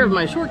fully aware of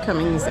my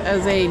shortcomings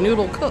as a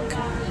noodle cook.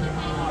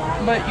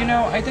 But, you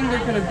know, I think there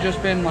could have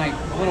just been, like,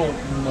 a little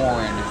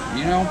more in it,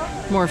 you know?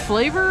 More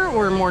flavor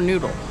or more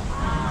noodle?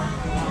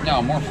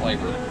 No, more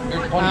flavor.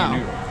 There's plenty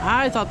of noodle.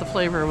 I thought the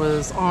flavor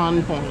was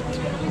on point.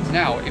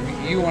 Now,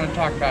 if you want to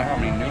talk about how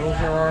many noodles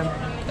there are,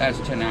 that's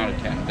 10 out of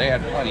 10. They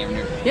had plenty of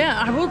noodles.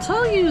 Yeah, I will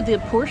tell you the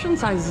portion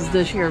sizes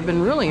this year have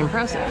been really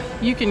impressive.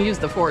 You can use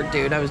the fork,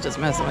 dude. I was just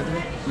messing with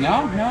you.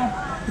 No.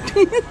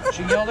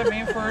 She yelled at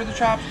me for the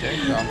chopstick,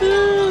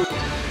 so.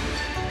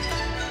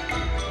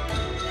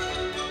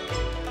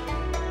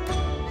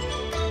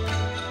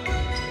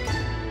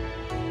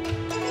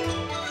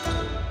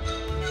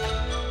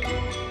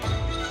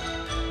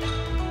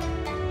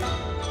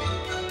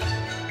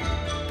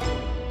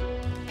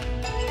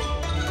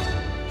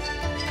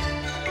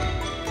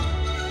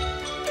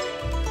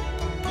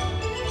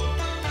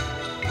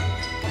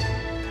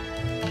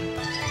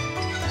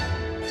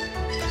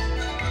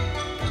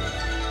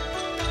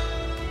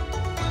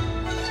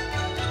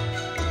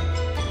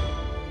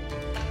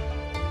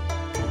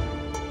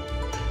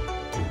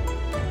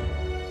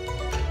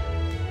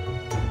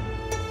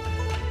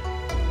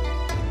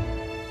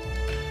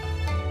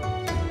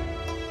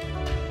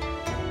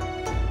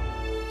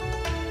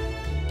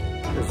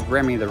 This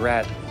Remy the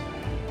Rat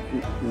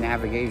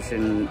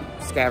navigation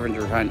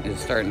scavenger hunt is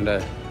starting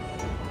to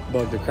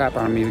bug the crap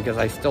out of me because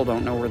I still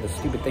don't know where the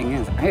stupid thing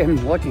is. I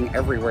am looking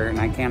everywhere and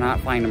I cannot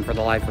find him for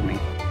the life of me.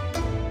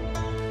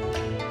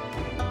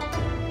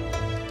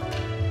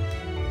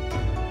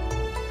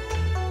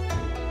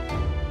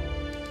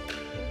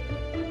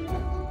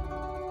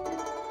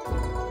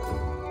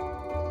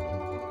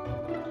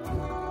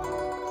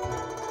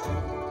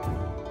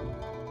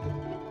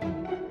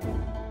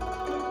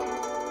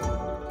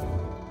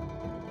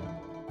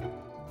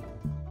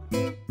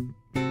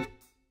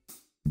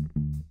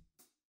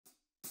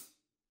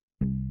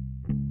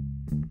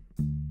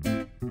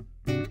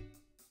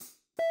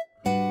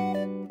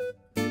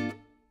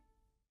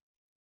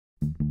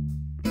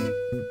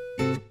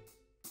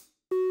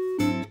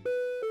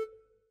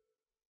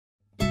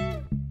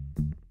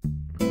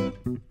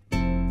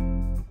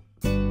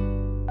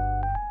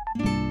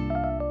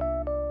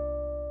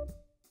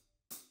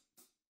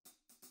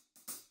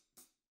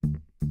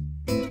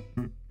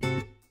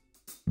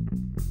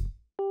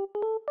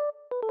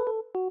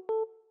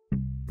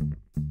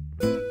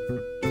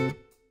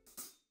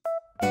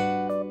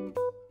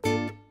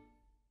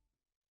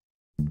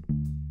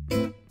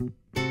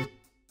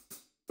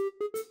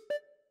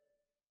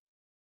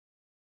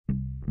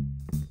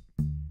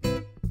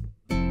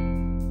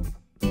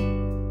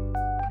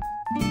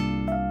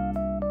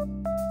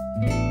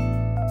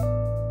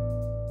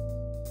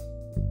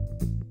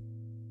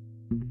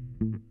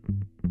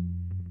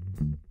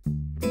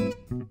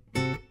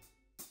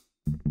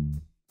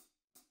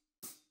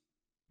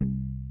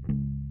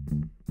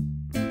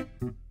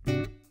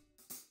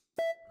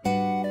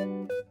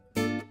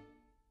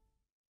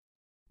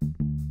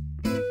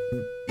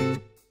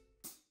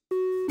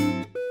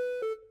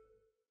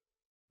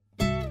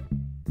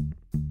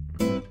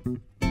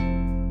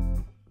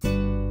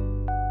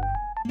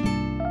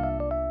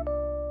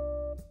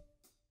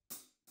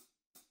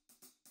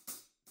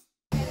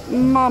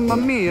 Mamma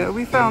mia,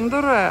 we found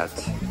the rat.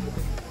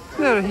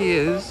 There he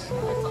is.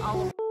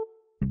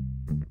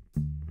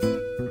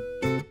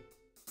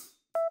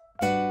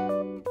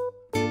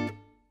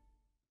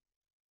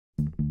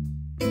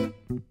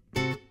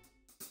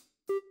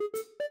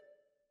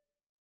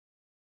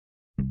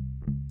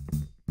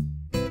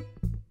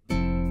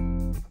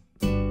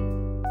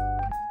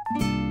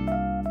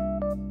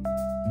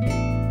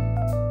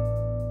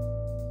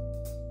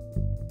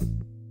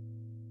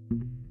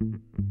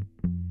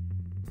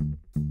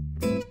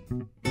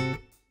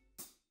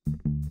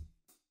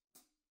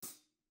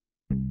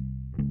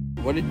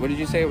 What did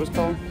you say it was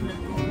called?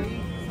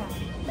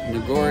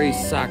 Nagori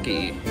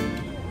Sake.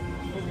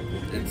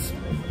 It's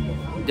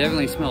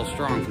definitely smells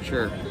strong for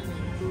sure.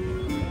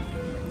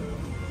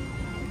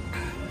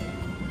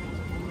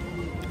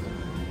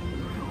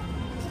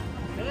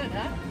 Good,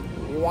 huh?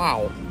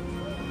 Wow.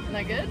 Isn't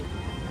that good?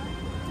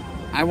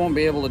 I won't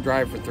be able to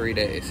drive for 3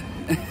 days.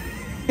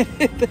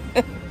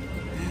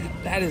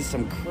 That is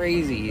some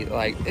crazy,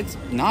 like, it's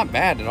not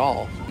bad at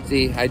all.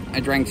 See, I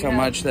drank so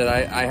much that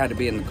I had to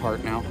be in the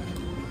cart now.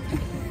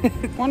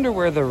 Wonder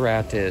where the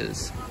rat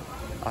is.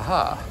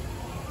 Aha,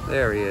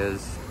 there he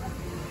is.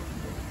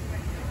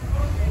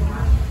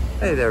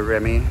 Hey there,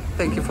 Remy.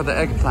 Thank you for the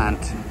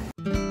eggplant.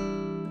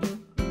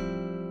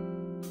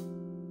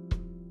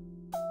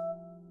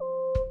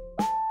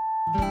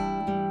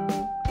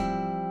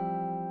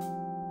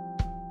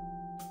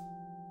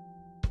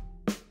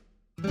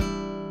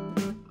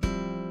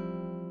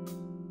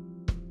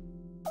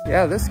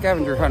 Yeah, this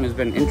scavenger hunt has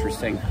been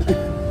interesting.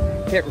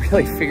 Can't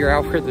really figure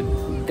out where the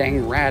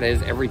dang rat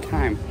is every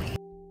time.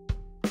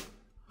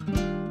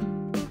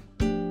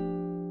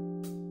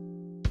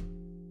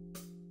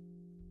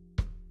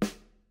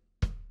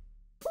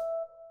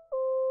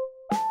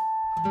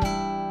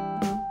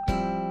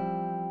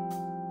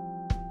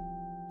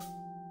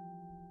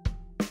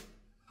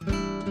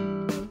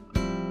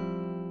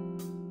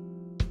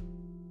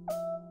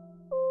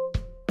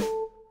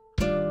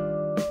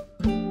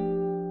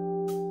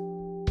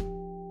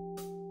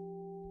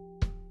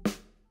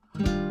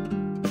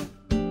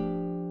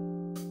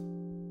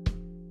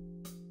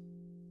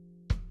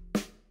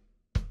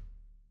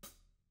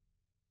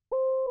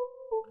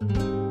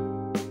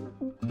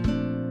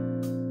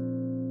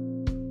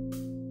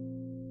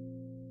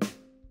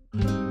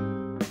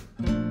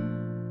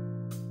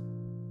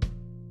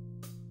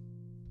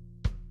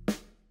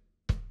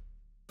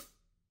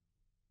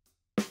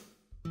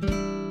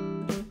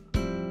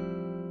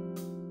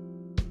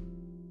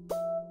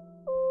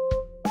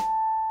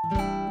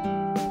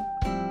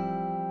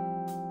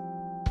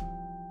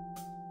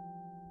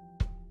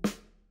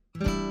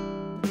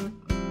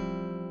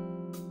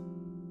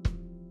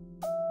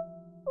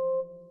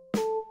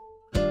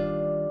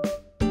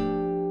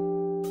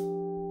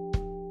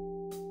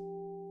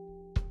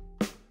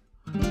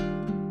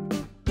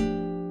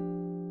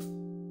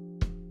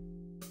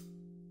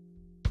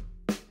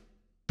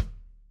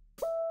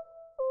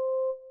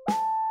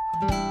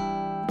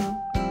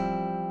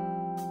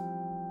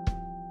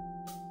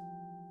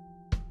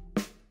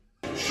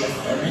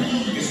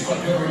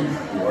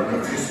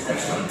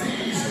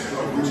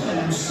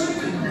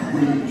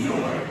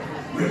 enjoy.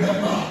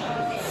 Remember,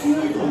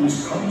 food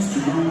always comes to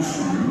those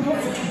who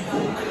love to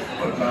cook,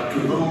 but not to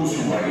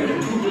those who are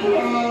into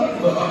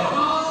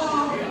blood.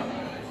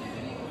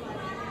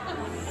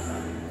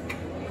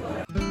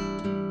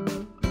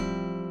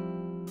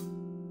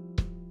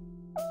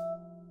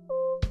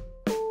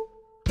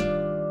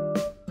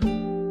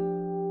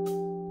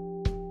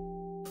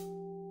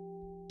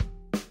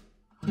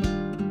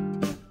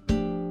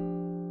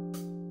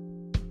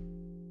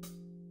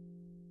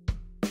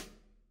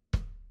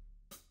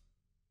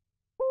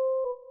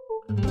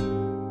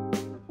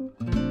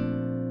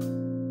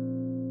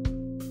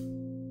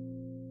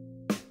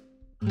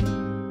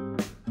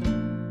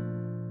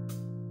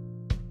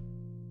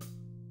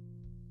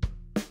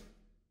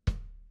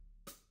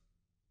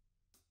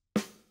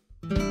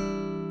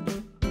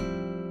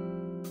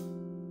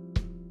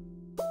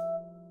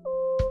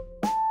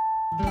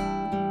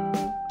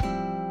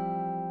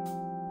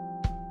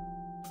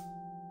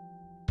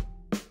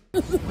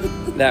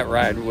 That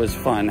ride was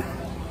fun.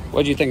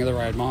 What'd you think of the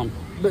ride, Mom?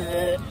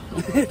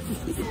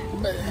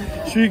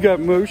 She got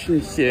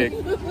motion sick.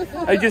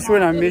 I just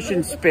went on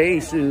Mission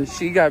Space and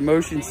she got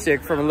motion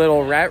sick from a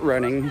little rat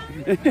running.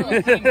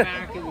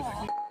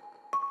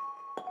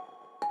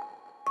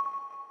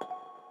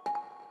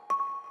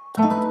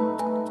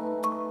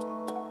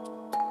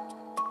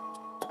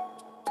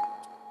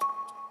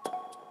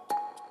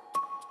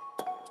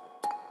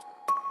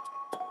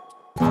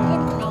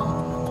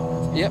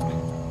 Yep,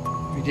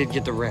 we did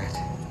get the rat.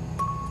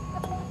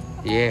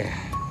 Yeah,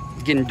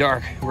 it's getting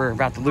dark. We're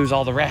about to lose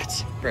all the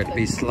rats. Tried to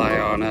be sly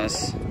on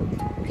us.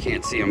 We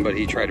can't see him, but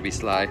he tried to be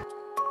sly.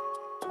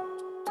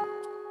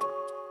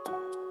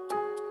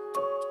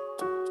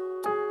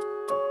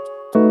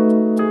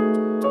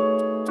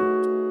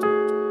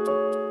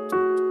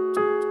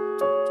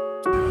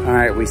 All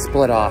right, we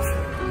split off.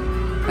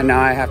 And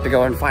now I have to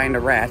go and find a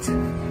rat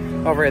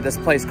over at this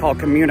place called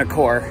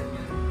Communicore.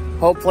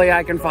 Hopefully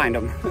I can find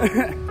him.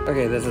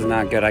 Okay, this is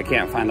not good. I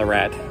can't find the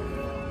rat.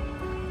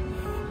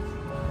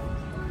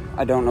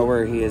 I don't know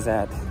where he is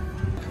at.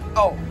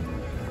 Oh,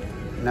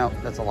 no,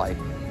 that's a light.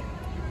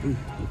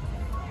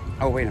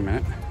 Oh, wait a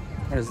minute.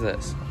 What is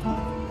this?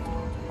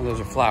 Oh, those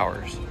are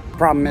flowers.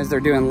 Problem is they're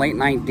doing late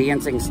night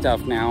dancing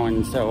stuff now,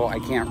 and so I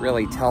can't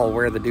really tell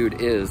where the dude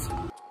is.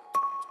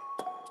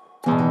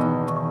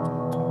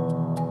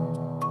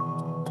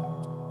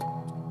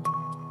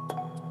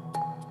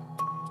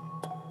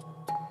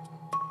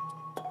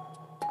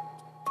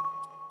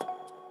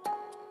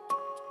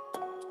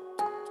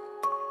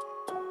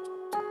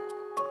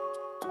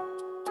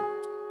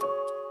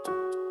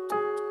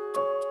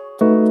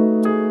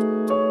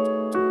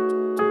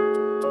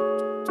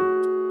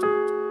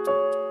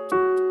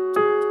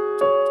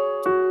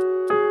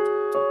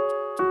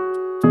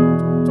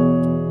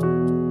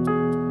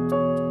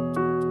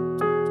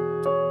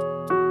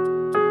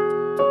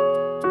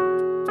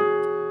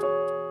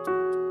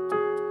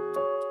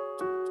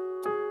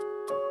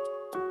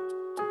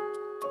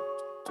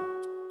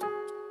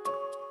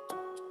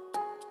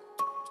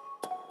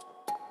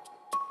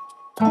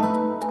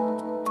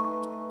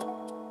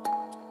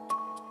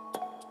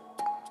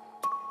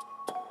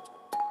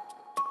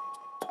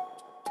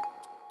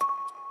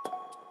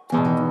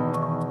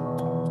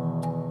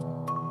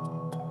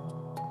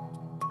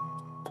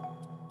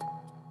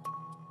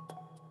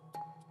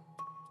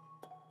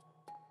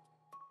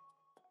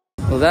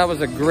 Well, that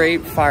was a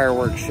great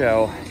fireworks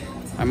show.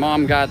 My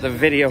mom got the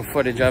video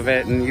footage of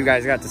it, and you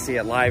guys got to see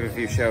it live if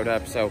you showed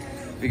up. So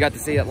if you got to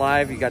see it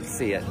live, you got to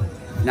see it.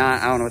 Nah,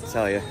 I don't know what to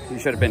tell you. You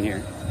should have been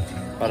here.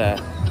 But,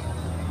 all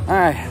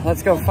right,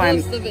 let's go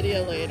find... Post the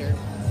video later.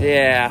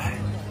 Yeah.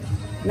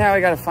 Now we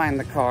got to find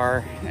the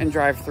car and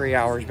drive 3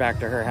 hours back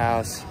to her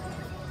house.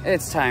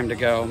 It's time to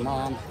go,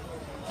 Mom.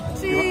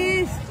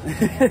 Cheese!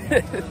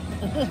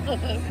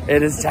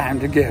 It is time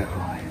to go.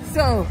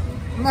 So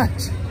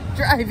much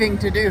driving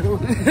to do.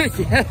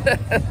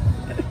 Yeah.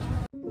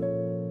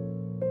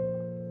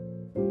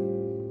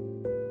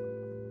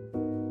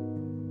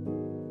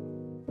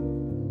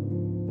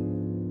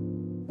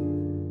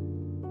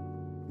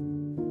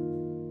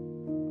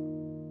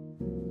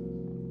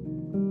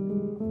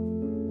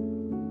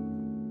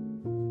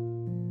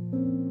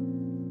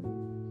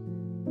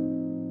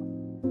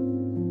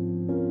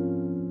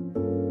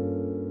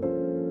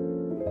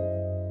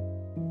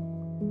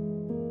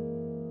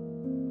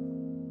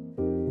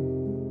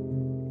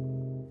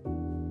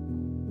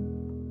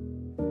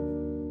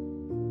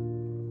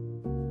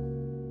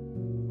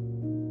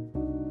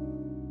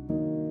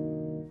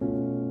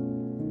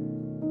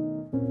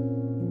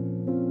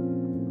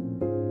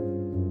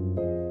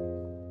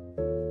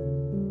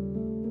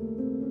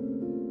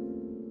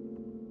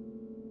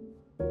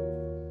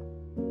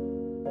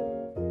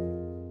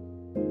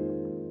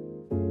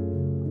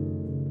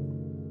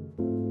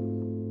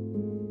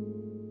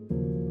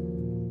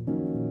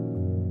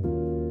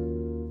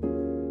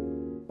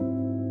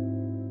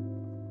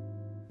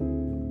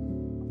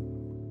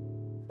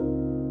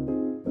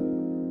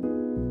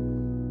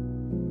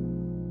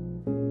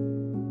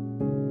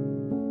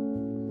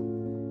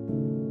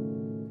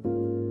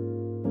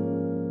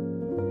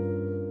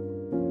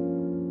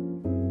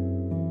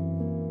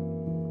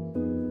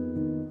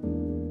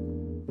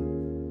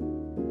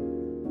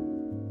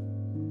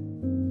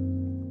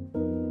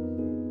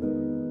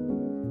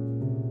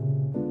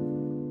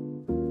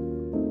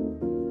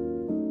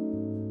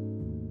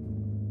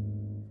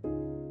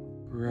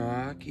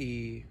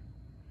 Rocky.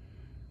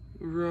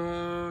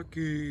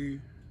 Rocky.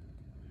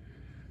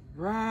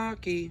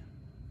 Rocky.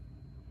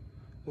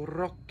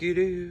 Rocky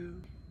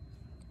doo.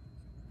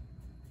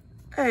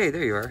 Hey,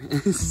 there you are.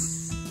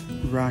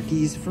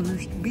 Rocky's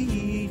first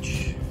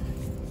beach.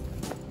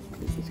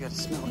 He's got to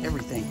smell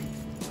everything.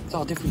 It's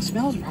all different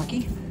smells,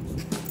 Rocky.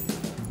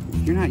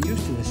 You're not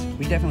used to this.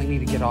 We definitely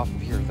need to get off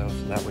of here, though,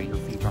 so that way your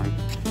feet aren't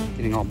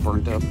getting all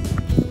burnt up.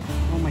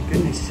 Oh my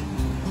goodness.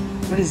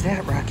 What is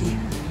that, Rocky?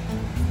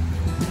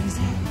 What is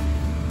that?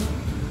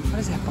 What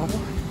is that, Bubble?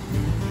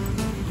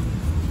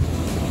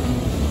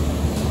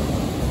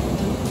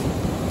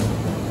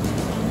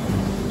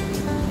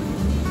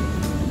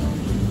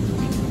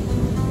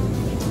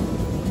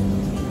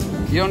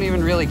 You don't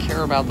even really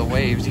care about the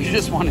waves. You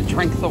just want to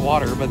drink the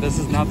water, but this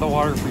is not the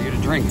water for you to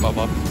drink,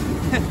 Bubba.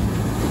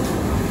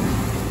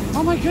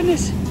 Oh my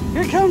goodness.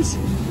 Here it comes.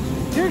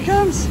 Here it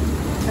comes.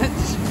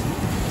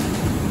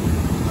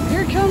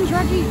 Here it comes,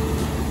 Rocky.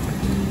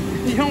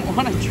 You don't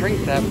want to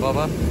drink that,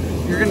 Bubba.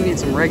 You're going to need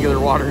some regular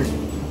water.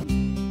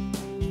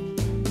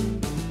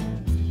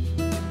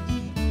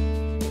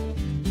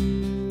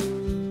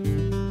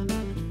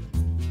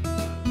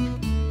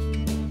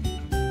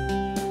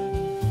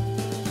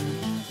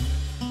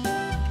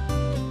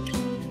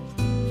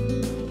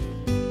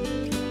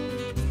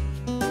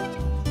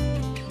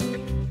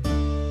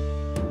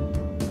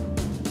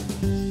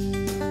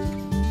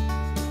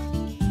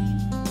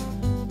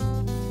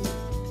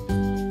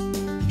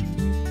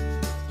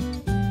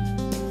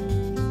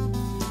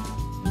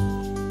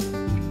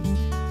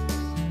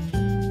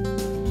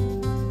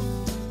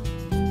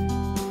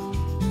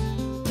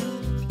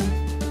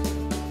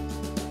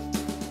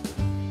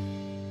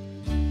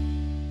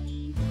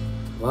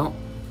 Well,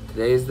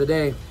 today's the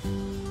day.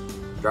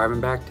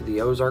 Driving back to the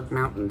Ozark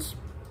Mountains.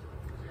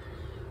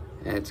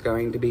 And it's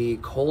going to be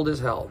cold as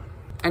hell.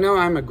 I know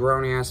I'm a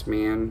grown-ass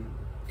man,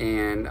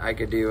 and I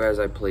could do as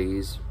I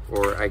please,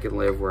 or I could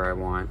live where I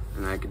want,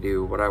 and I could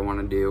do what I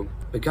want to do.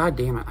 But god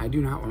damn it, I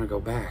do not want to go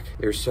back.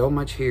 There's so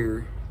much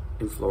here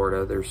in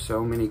Florida. There's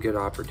so many good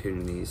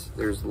opportunities.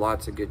 There's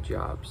lots of good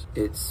jobs.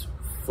 It's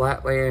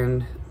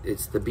flatland,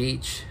 it's the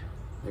beach,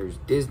 there's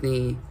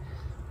Disney,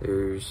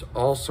 there's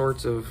all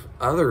sorts of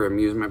other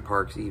amusement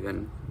parks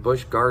even.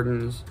 Busch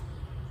Gardens,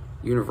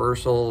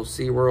 Universal,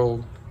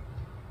 SeaWorld.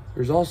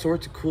 There's all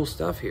sorts of cool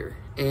stuff here.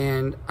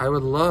 And I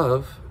would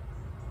love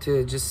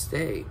to just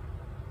stay.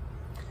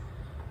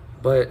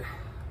 But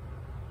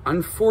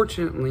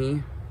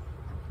unfortunately,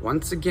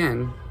 once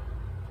again,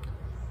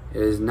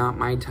 it is not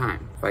my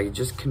time. If I could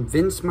just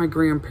convince my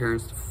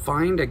grandparents to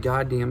find a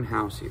goddamn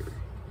house here.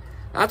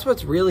 That's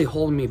what's really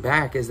holding me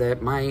back, is that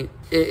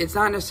it's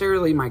not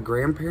necessarily my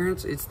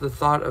grandparents, it's the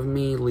thought of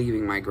me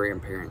leaving my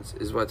grandparents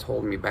is what's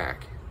holding me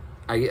back.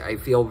 I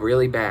feel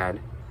really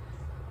bad,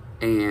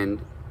 and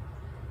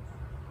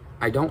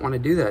I don't want to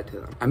do that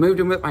to them. I moved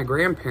in with my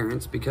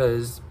grandparents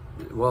because,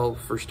 well,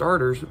 for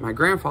starters, my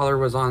grandfather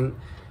was on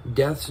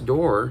death's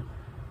door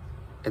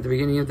at the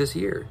beginning of this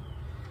year.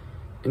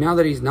 And now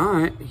that he's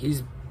not,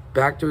 he's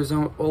back to his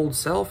own old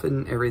self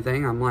and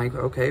everything. I'm like,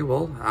 okay,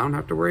 well, I don't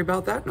have to worry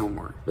about that no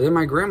more. But then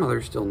my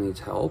grandmother still needs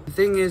help. The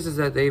thing is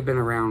that they've been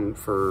around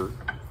for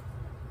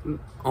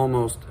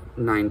almost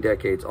 9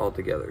 decades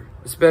altogether.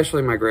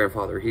 Especially my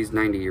grandfather. He's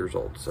 90 years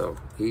old, so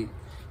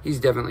he's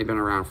definitely been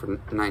around for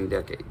 9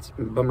 decades.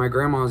 But my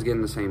grandma's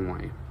getting the same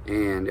way.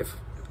 And if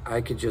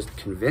I could just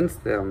convince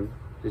them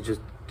to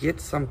just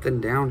get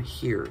something down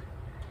here.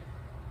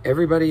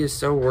 Everybody is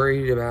so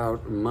worried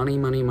about money,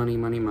 money, money,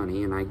 money,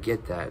 money, and I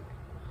get that.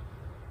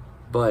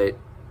 But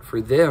for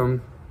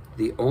them,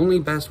 the only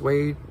best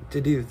way to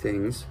do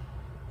things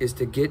is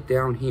to get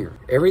down here.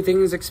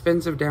 Everything is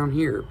expensive down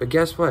here, but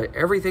guess what?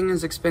 Everything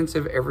is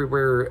expensive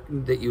everywhere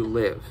that you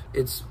live.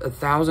 It's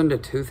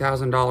 $1,000 to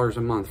 $2,000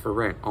 a month for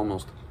rent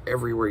almost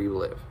everywhere you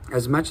live.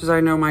 As much as I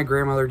know my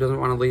grandmother doesn't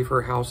want to leave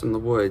her house in the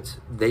woods,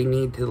 they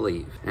need to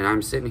leave. And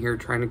I'm sitting here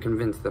trying to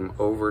convince them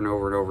over and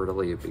over and over to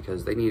leave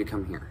because they need to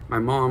come here. My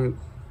mom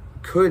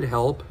could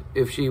help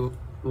if she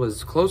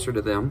was closer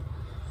to them,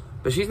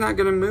 but she's not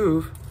gonna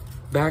move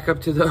back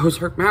up to the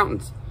Ozark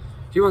Mountains.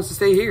 She wants to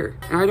stay here,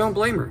 and I don't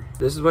blame her.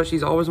 This is what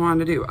she's always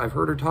wanted to do. I've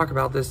heard her talk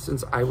about this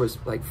since I was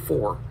like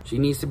 4. She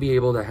needs to be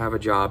able to have a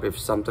job if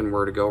something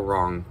were to go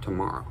wrong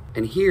tomorrow.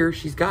 And here,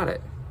 she's got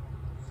it.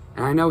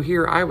 And I know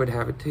here I would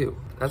have it too.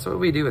 That's what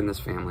we do in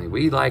this family.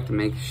 We like to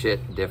make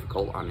shit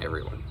difficult on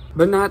everyone.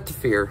 But not to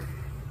fear.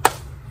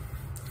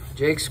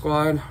 Jake's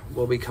squad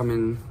will be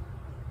coming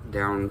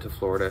down to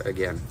Florida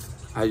again.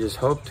 I just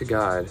hope to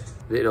God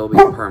that it'll be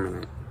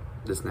permanent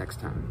this next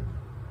time.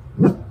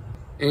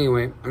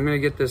 Anyway, I'm gonna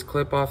get this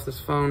clip off this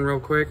phone real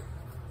quick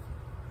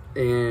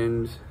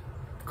and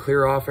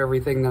clear off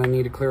everything that I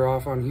need to clear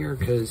off on here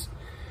because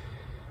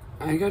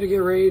I gotta get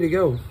ready to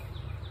go.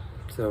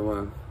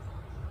 So,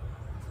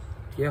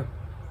 yeah.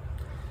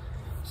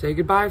 Say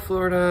goodbye,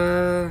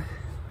 Florida.